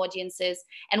in new audiences.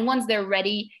 And once they're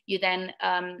ready, you then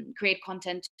create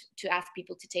content to ask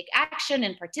people to take action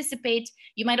and participate.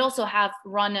 You might also have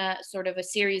run a sort of a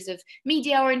series of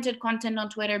media-oriented content on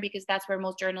Twitter, because that's where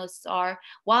most journalists are,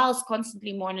 whilst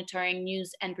constantly monitoring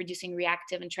news and producing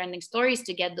reactive and trending stories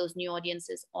to get those new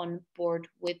audiences on board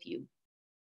with you.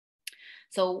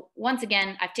 So once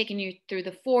again, I've taken you through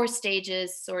the 4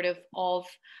 stages sort of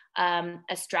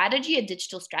a strategy, a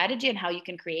digital strategy, and how you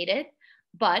can create it.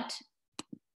 But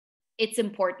it's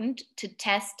important to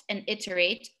test and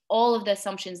iterate all of the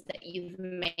assumptions that you've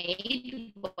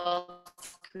made while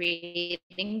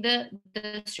creating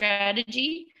the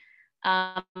strategy,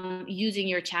 using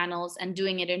your channels and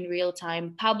doing it in real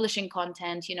time, publishing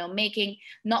content,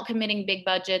 not committing big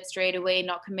budgets straight away,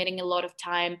 not committing a lot of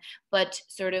time, but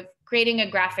sort of creating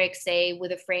a graphic, say,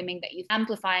 with a framing that you're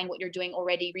amplifying what you're doing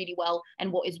already really well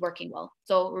and what is working well.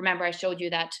 So remember, I showed you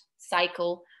that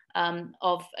cycle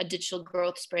of a digital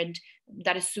growth sprint.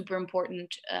 That is super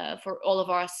important for all of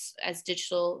us as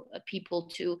digital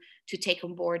people to take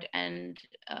on board and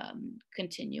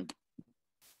continue.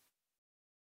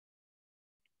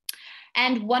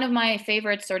 And one of my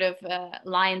favorite sort of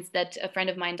lines that a friend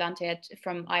of mine, Dante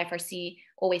from IFRC,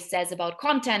 always says about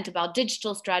content, about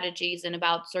digital strategies, and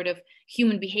about sort of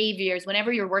human behaviors.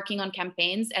 Whenever you're working on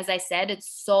campaigns, as I said, it's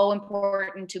so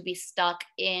important to be stuck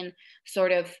in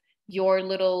sort of your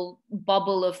little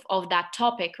bubble of that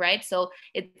topic, right? So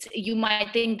you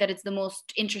might think that it's the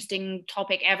most interesting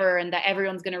topic ever and that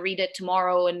everyone's going to read it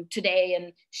tomorrow and today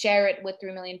and share it with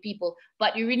 3 million people.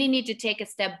 But you really need to take a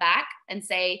step back and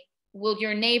say, will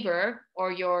your neighbor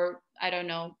or your, I don't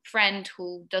know, friend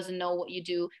who doesn't know what you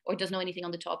do or doesn't know anything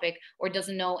on the topic or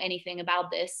doesn't know anything about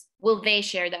this, will they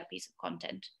share that piece of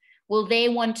content? Will they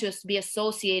want to be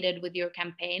associated with your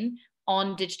campaign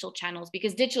on digital channels?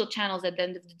 Because digital channels at the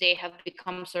end of the day have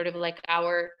become sort of like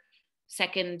our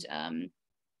second,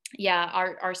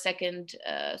 our second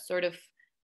sort of,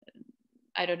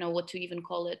 I don't know what to even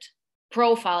call it,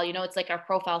 profile. It's like our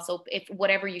profile. So if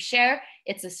whatever you share,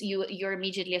 you're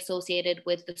immediately associated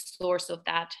with the source of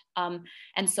that.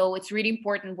 And so it's really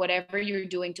important, whatever you're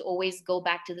doing, to always go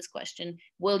back to this question: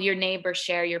 will your neighbor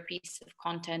share your piece of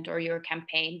content or your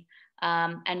campaign?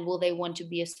 And will they want to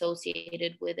be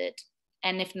associated with it?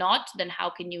 And if not, then how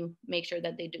can you make sure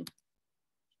that they do?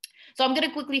 So I'm going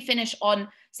to quickly finish on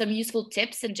some useful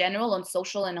tips in general on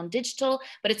social and on digital,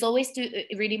 but it's always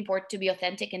really important to be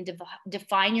authentic and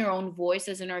define your own voice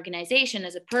as an organization,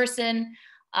 as a person,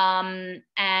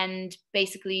 and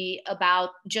basically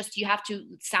about just, you have to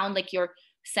sound like you're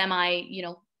semi,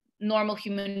 normal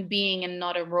human being and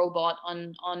not a robot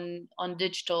on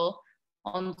digital,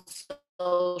 on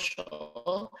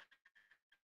social.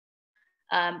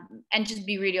 And just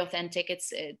be really authentic.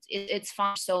 It's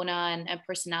fun persona and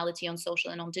personality on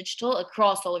social and on digital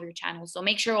across all of your channels. So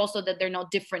make sure also that they're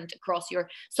not different across your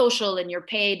social and your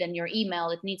paid and your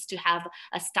email. It needs to have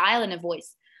a style and a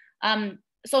voice.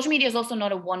 Social media is also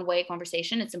not a one-way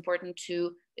conversation.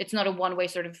 It's not a one-way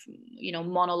sort of,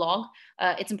 monologue.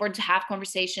 It's important to have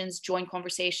conversations, join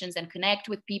conversations, and connect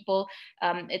with people.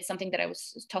 It's something that I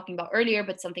was talking about earlier,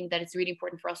 but something that is really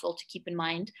important for us all to keep in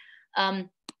mind.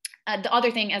 The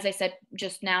other thing, as I said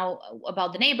just now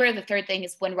about the neighbor, the third thing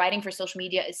is when writing for social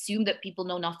media, assume that people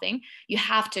know nothing. You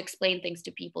have to explain things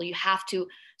to people. You have to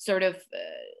sort of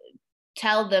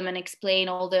tell them and explain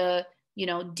all the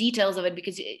details of it,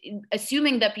 because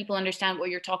assuming that people understand what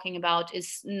you're talking about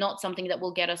is not something that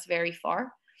will get us very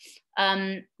far.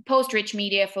 Post rich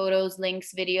media, photos,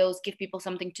 links, videos, give people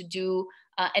something to do,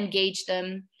 engage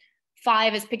them.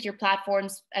 5 is pick your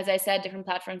platforms. As I said, different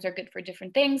platforms are good for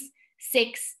different things.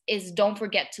 6 is don't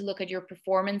forget to look at your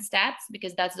performance stats,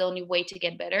 because that's the only way to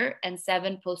get better. And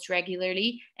 7, post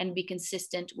regularly and be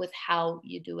consistent with how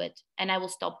you do it. And I will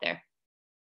stop there.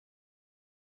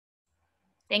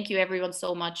 Thank you everyone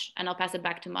so much. And I'll pass it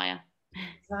back to Maya.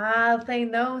 Wow,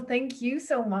 thank you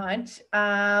so much.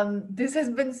 This has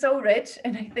been so rich,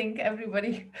 and I think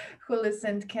everybody who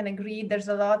listened can agree there's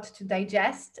a lot to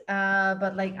digest.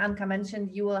 But like Anka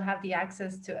mentioned, you will have the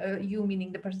access to, you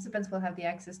meaning the participants will have the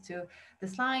access to the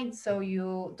slides, so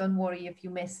you don't worry if you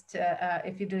missed,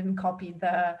 if you didn't copy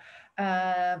the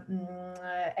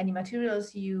any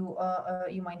materials you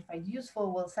might find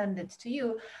useful. We'll send it to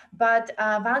you. But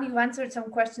Val, you've answered some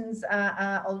questions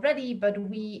already, but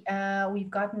we've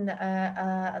gotten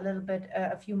a little bit,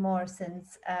 a few more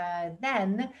since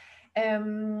then.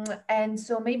 And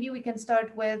so maybe we can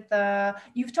start with,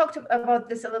 you've talked about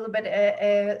this a little bit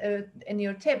in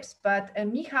your tips, but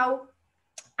Michał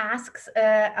asks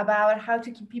about how to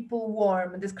keep people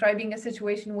warm, describing a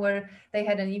situation where they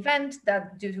had an event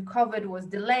that due to COVID was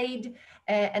delayed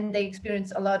and they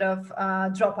experienced a lot of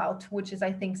dropout, which is,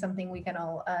 I think, something we can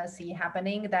all see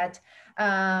happening, that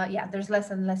yeah, there's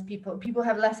less and less people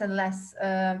have less and less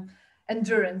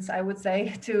endurance, I would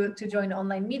say, to join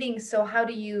online meetings. So how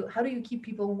do you keep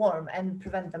people warm and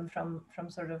prevent them from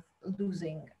sort of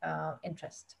losing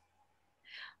interest?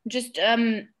 Just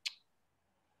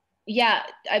yeah,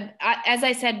 as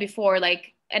I said before,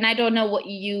 like, and I don't know what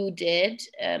you did,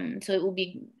 so it will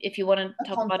be, if you want to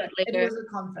talk about it later. It was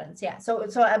a conference, yeah. So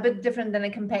a bit different than a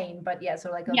campaign, but yeah.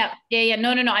 So like yeah.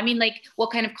 No. I mean, like, what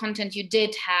kind of content you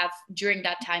did have during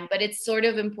that time. But it's sort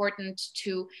of important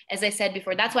to, as I said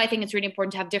before, that's why I think it's really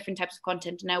important to have different types of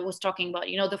content. And I was talking about,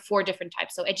 the 4 different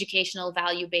types. So educational,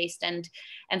 value-based, and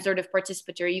sort of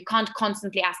participatory. You can't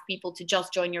constantly ask people to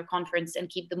just join your conference and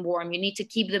keep them warm. You need to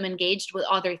keep them engaged with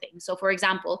other things. So for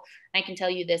example, I can tell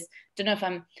you this, don't know if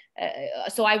I'm,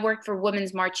 so I worked for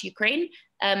Women's March Ukraine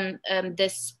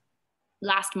this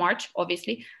last March,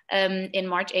 obviously, in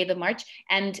March, 8th of March.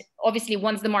 And obviously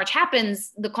once the March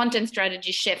happens, the content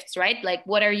strategy shifts, right? Like,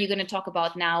 what are you going to talk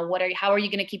about now? How are you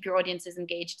going to keep your audiences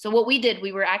engaged? So what we did,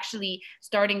 we were actually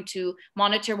starting to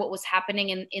monitor what was happening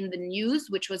in the news,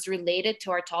 which was related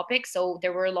to our topic. So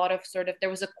there were a lot of there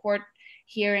was a court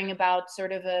hearing about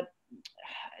sort of a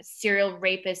serial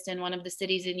rapist in one of the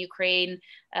cities in Ukraine,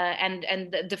 and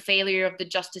the failure of the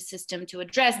justice system to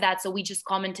address that. So we just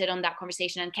commented on that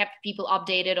conversation and kept people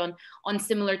updated on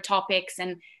similar topics,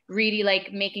 and really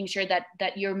like making sure that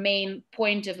your main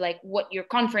point of like what your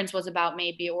conference was about,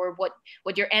 maybe, or what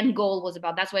your end goal was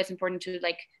about. That's why it's important to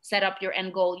like set up your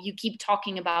end goal. You keep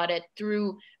talking about it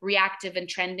through reactive and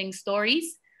trending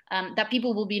stories that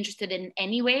people will be interested in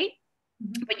anyway.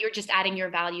 But you're just adding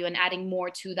your value and adding more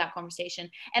to that conversation.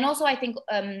 And also, I think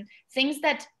things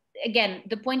that, again,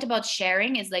 the point about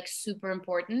sharing is like super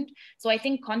important. So I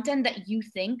think content that you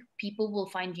think people will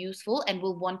find useful and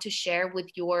will want to share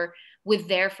with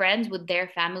their friends, with their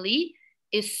family,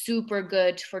 is super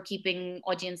good for keeping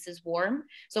audiences warm.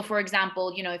 So for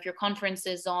example, if your conference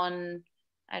is on,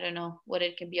 I don't know what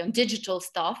it can be, on digital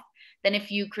stuff, then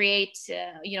if you create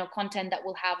content that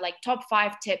will have like top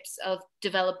 5 tips of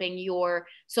developing your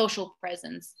social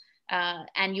presence,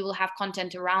 and you will have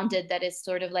content around it that is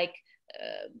sort of like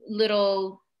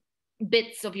little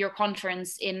bits of your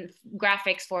conference in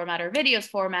graphics format or videos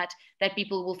format that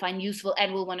people will find useful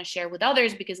and will want to share with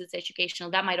others because it's educational.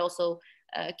 That might also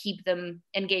keep them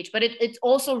engaged. But it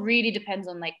also really depends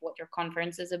on like what your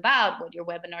conference is about, what your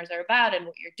webinars are about, and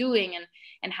what you're doing,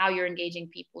 and how you're engaging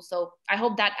people. So I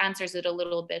hope that answers it a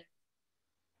little bit.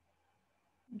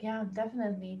 Yeah,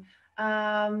 definitely.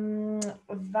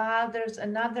 Val, there's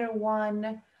another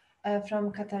one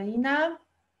from Katarina,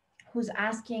 who's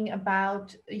asking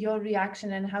about your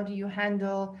reaction and how do you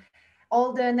handle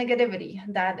all the negativity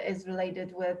that is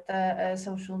related with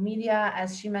social media.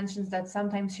 As she mentions that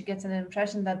sometimes she gets an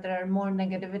impression that there are more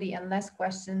negativity and less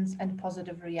questions and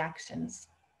positive reactions.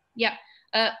 Yeah,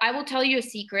 I will tell you a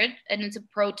secret, and it's a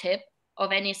pro tip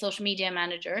of any social media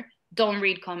manager: don't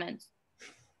read comments.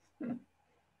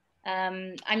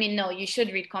 I mean, no, you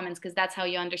should read comments because that's how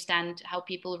you understand how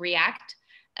people react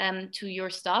to your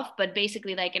stuff. But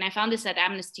basically, like, and I found this at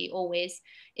Amnesty always,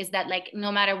 is that like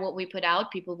no matter what we put out,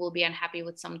 people will be unhappy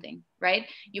with something, right?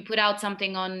 You put out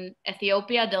something on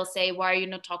Ethiopia, they'll say, why are you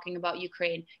not talking about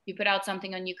Ukraine? You put out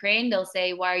something on Ukraine, they'll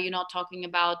say, why are you not talking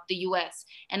about the US?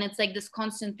 And it's like this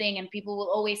constant thing, and people will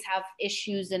always have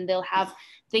issues and they'll have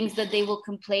things that they will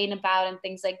complain about and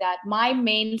things like that. My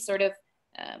main sort of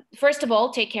first of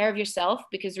all, take care of yourself,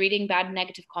 because reading bad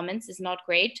negative comments is not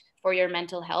great for your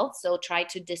mental health. So try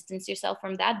to distance yourself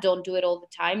from that. Don't do it all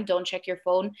the time. Don't check your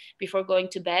phone before going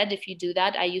to bed. If you do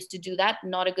that, I used to do that,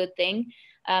 not a good thing.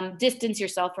 Distance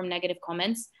yourself from negative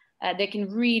comments. They can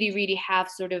really, really have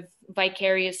sort of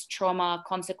vicarious trauma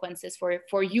consequences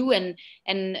for you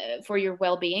and for your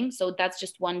well-being. So that's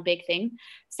just one big thing.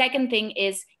 Second thing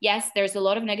is, yes, there's a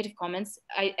lot of negative comments.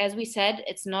 As we said,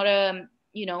 it's not a,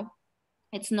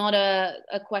 it's not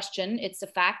a question, it's a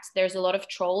fact. There's a lot of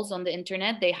trolls on the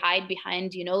internet. They hide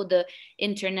behind, the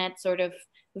internet sort of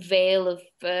veil of,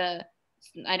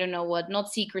 I don't know what,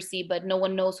 not secrecy, but no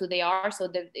one knows who they are. So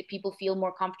that people feel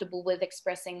more comfortable with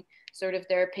expressing sort of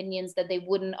their opinions that they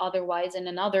wouldn't otherwise in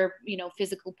another,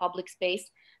 physical public space.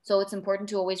 So it's important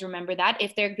to always remember that.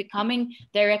 If they're becoming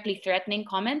directly threatening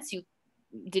comments, you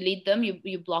delete them,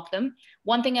 you block them.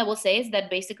 One thing I will say is that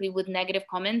basically with negative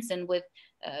comments and with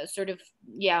sort of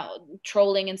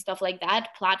trolling and stuff like that,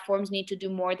 platforms need to do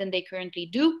more than they currently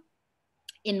do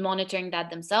in monitoring that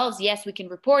themselves. Yes, we can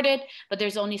report it, but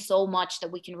there's only so much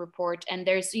that we can report. And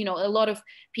there's, a lot of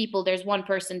people, there's one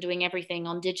person doing everything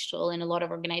on digital in a lot of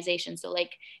organizations. So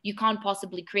like you can't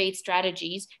possibly create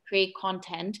strategies, create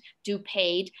content, do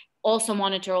paid, also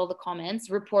monitor all the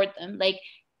comments, report them. Like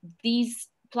these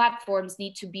platforms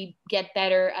need to get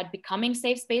better at becoming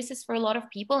safe spaces for a lot of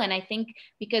people. And I think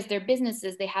because they're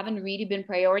businesses, they haven't really been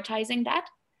prioritizing that.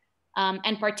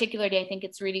 And particularly, I think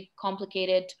it's really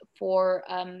complicated for,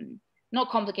 not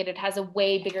complicated, has a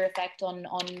way bigger effect on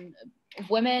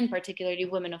women, particularly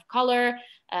women of color.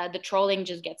 The trolling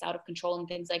just gets out of control and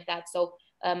things like that. So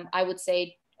I would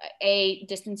say,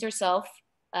 distance yourself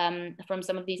from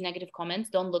some of these negative comments.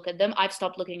 Don't look at them. I've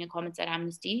stopped looking at comments at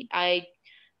Amnesty.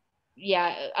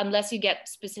 Unless you get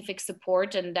specific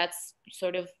support and that's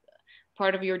sort of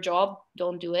part of your job,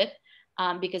 don't do it,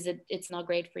 because it's not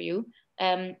great for you.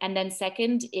 And then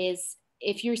second is,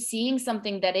 if you're seeing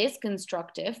something that is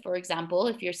constructive, for example,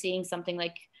 if you're seeing something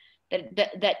like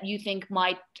that you think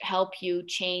might help you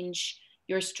change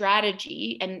your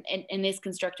strategy and is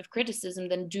constructive criticism,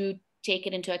 then do take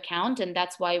it into account. And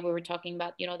that's why we were talking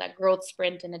about, that growth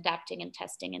sprint and adapting and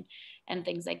testing and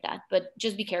things like that. But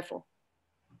just be careful.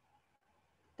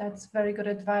 That's very good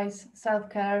advice.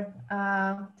 Self-care,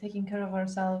 taking care of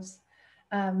ourselves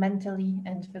mentally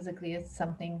and physically is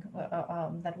something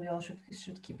that we all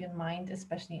should keep in mind,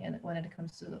 especially when it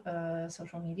comes to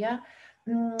social media.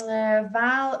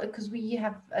 Val, because we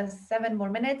have 7 more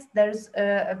minutes, there's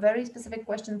a very specific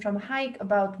question from Heike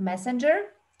about Messenger.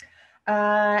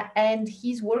 And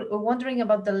he's wondering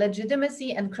about the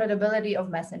legitimacy and credibility of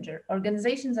Messenger.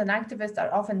 Organizations and activists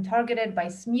are often targeted by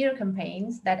smear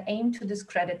campaigns that aim to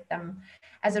discredit them.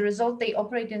 As a result, they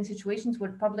operate in situations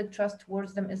where public trust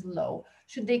towards them is low.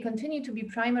 Should they continue to be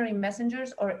primary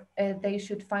messengers, or they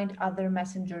should find other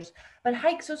messengers? But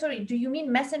Heike, so sorry, do you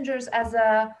mean messengers as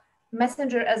a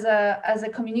messenger as a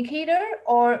communicator,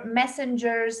 or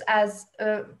messengers as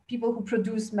people who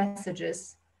produce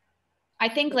messages? I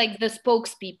think like the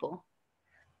spokespeople.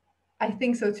 I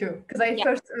think so too, because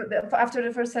first, after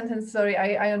the first sentence, sorry,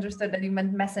 I understood that you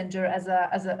meant messenger as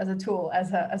a tool,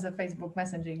 as a Facebook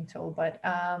messaging tool. But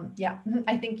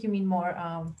I think you mean more.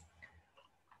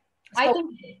 I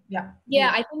think,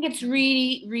 I think it's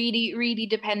really, really, really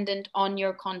dependent on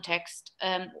your context,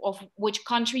 of which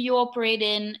country you operate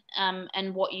in,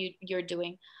 and what you're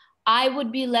doing. I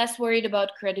would be less worried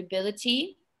about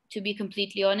credibility, to be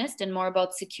completely honest, and more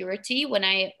about security when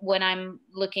I'm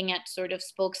looking at sort of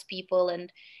spokespeople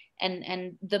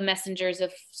and the messengers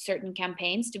of certain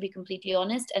campaigns, to be completely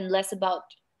honest, and less about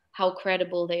how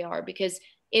credible they are. Because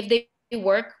if they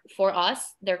work for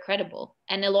us, they're credible.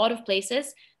 And a lot of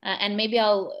places, and maybe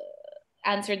I'll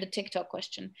answer the TikTok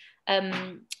question.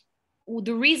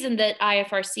 The reason that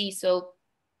IFRC, so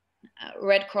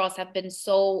Red Cross, have been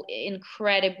so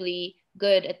incredibly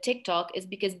good at TikTok is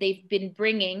because they've been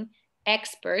bringing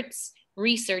experts,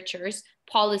 researchers,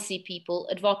 policy people,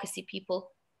 advocacy people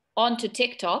onto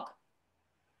TikTok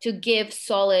to give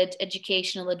solid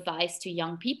educational advice to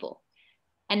young people.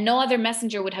 And no other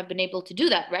messenger would have been able to do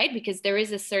that, right? Because there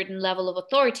is a certain level of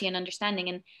authority and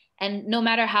understanding. And no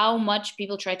matter how much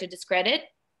people try to discredit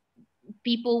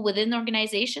people within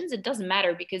organizations, it doesn't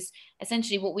matter, because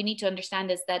essentially what we need to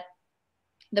understand is that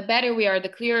the better we are, the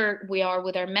clearer we are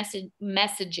with our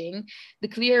messaging, the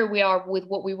clearer we are with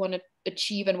what we want to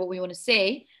achieve and what we want to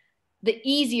say, the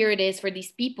easier it is for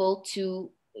these people to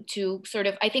sort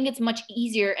of, I think it's much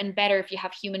easier and better if you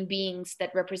have human beings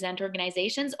that represent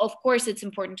organizations. Of course, it's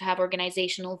important to have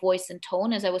organizational voice and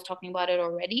tone, as I was talking about it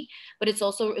already, but it's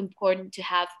also important to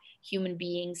have human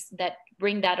beings that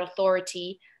bring that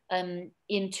authority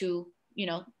into, you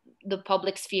know, the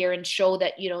public sphere, and show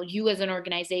that, you know, you as an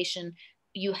organization,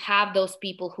 you have those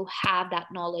people who have that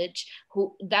knowledge,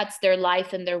 who that's their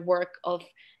life and their work of,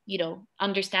 you know,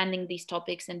 understanding these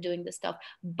topics and doing this stuff.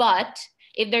 But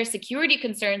if there's security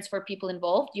concerns for people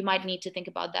involved, you might need to think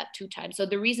about that 2 times. So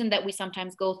the reason that we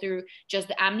sometimes go through just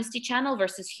the Amnesty channel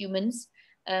versus humans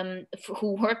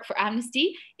who work for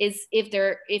Amnesty is if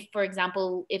for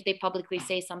example, if they publicly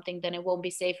say something, then it won't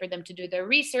be safe for them to do their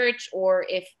research, or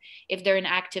if they're an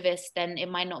activist, then it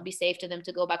might not be safe to them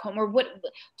to go back home, or what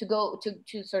to go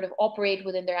to sort of operate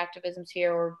within their activism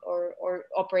sphere, or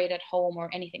operate at home, or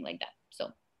anything like that.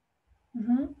 So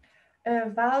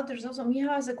Val, there's also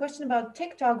Miha has a question about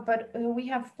TikTok, but we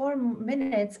have 4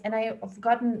 minutes, and I've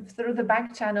gotten through the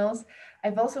back channels.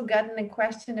 I've also gotten a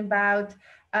question about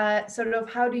sort of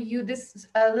how do you, this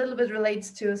a little bit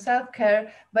relates to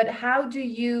self-care, but how do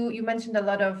you mentioned a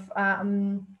lot of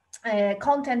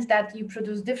content that you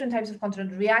produce, different types of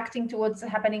content, reacting to what's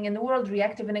happening in the world,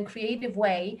 reactive in a creative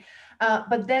way.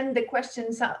 But then the question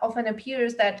often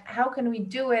appears that how can we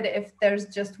do it if there's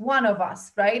just one of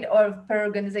us, right? Or per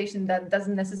organization that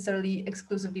doesn't necessarily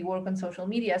exclusively work on social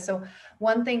media. So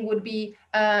one thing would be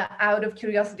out of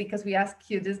curiosity, because we asked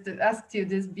you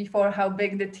this before, how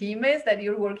big the team is that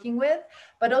you're working with,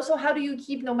 but also how do you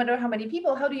keep, no matter how many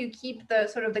people, how do you keep the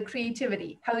sort of the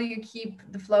creativity? How do you keep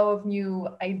the flow of new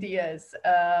ideas?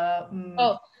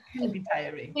 It can be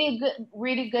tiring.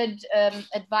 Really good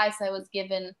advice I was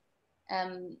given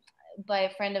by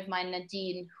a friend of mine,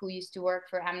 Nadine, who used to work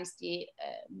for Amnesty,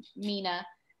 Mina.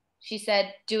 She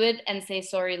said, do it and say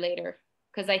sorry later.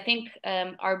 Because I think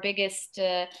our biggest,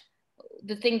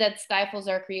 the thing that stifles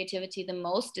our creativity the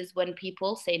most is when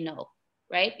people say no,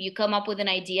 right? You come up with an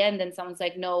idea and then someone's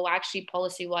like, no, actually,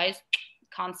 policy-wise,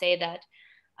 can't say that.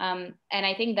 And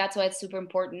I think that's why it's super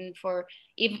important for,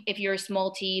 if you're a small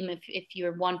team, if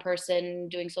you're one person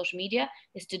doing social media,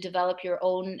 is to develop your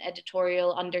own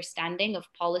editorial understanding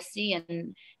of policy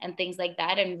and things like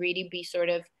that, and really be sort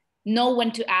of know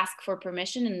when to ask for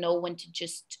permission and know when to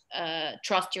just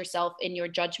trust yourself in your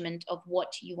judgment of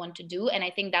what you want to do. And I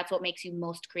think that's what makes you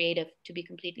most creative, to be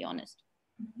completely honest.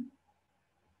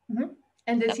 Mm-hmm. Mm-hmm.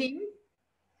 And the team?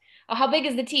 Oh, how big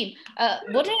is the team?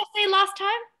 What did I say last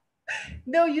time?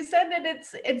 No, you said that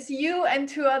it's you and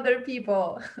 2 other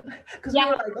people, because we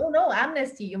were like, oh no,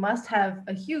 Amnesty, you must have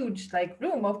a huge like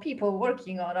room of people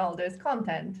working on all this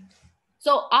content.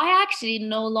 So I actually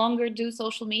no longer do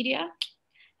social media,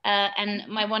 and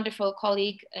my wonderful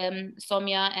colleague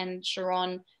Somya and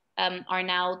Sharon are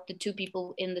now the 2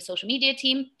 people in the social media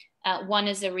team. One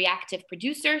is a reactive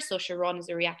producer, so Sharon is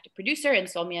a reactive producer, and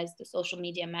Somya is the social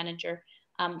media manager.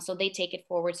 So they take it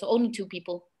forward. So only 2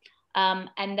 people.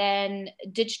 And then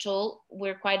digital,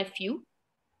 we're quite a few.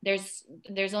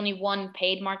 There's only one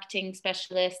paid marketing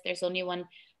specialist. There's only one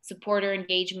supporter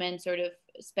engagement sort of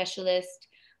specialist.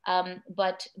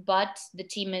 But the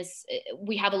team is,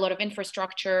 we have a lot of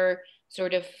infrastructure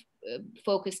sort of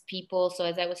focused people. So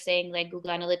as I was saying, like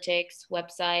Google Analytics,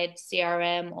 website,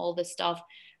 CRM, all this stuff.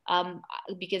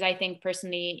 Because I think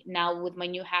personally now with my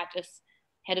new hat as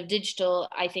head of digital,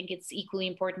 I think it's equally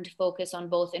important to focus on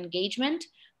both engagement,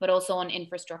 but also on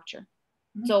infrastructure.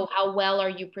 Mm-hmm. So how well are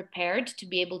you prepared to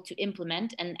be able to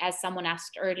implement, and as someone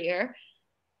asked earlier,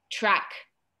 track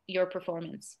your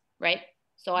performance, right?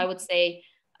 So I would say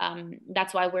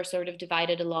that's why we're sort of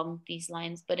divided along these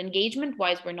lines. But engagement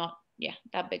wise, we're not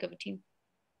that big of a team.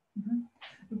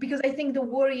 Because I think the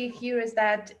worry here is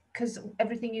that because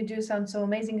everything you do sounds so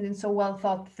amazing and so well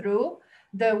thought through,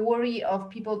 the worry of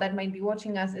people that might be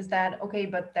watching us is that, okay,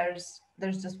 but there's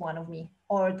just one of me,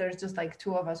 or there's just like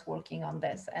two of us working on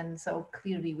this, and so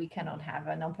clearly we cannot have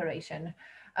an operation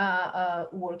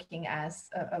working as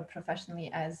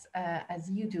professionally as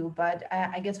you do. But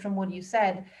I guess from what you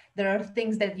said, there are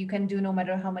things that you can do no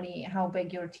matter how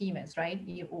big your team is, right?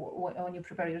 When you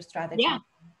prepare your strategy, Yeah.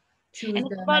 choose And it's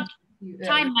the about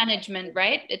time management,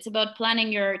 right? It's about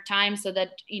planning your time so that,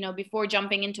 before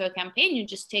jumping into a campaign, you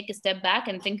just take a step back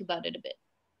and think about it a bit.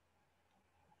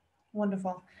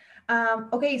 Wonderful.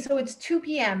 Okay, so it's 2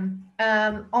 p.m.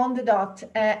 On the dot,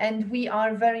 and we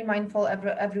are very mindful of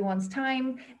everyone's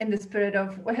time in the spirit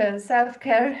of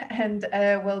self-care and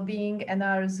well-being and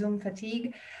our Zoom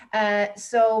fatigue.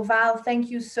 So Val, thank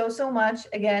you so much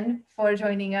again for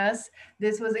joining us.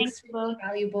 This was extremely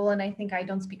valuable, and I think I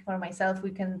don't speak for myself.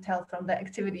 We can tell from the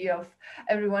activity of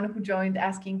everyone who joined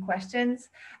asking questions.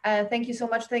 Thank you so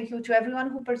much. Thank you to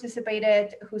everyone who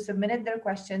participated, who submitted their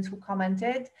questions, who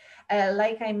commented.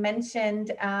 Like I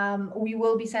mentioned, we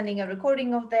will be sending a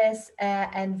recording of this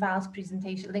and Val's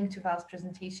presentation, link to Val's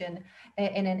presentation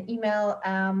in an email,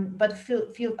 but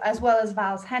feel as well as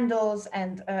Val's handles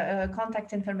and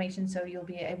contact information, so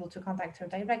you'll be able to contact her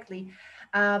directly.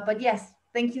 But yes,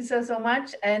 thank you so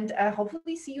much, and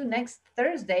hopefully see you next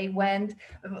Thursday when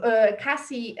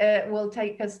Cassie will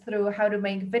take us through how to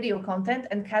make video content,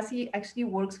 and Cassie actually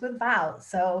works with Val.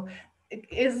 So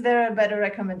is there a better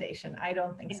recommendation? I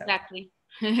don't think so. Exactly.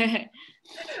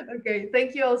 Okay,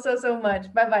 thank you all so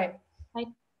much. Bye-bye. Bye.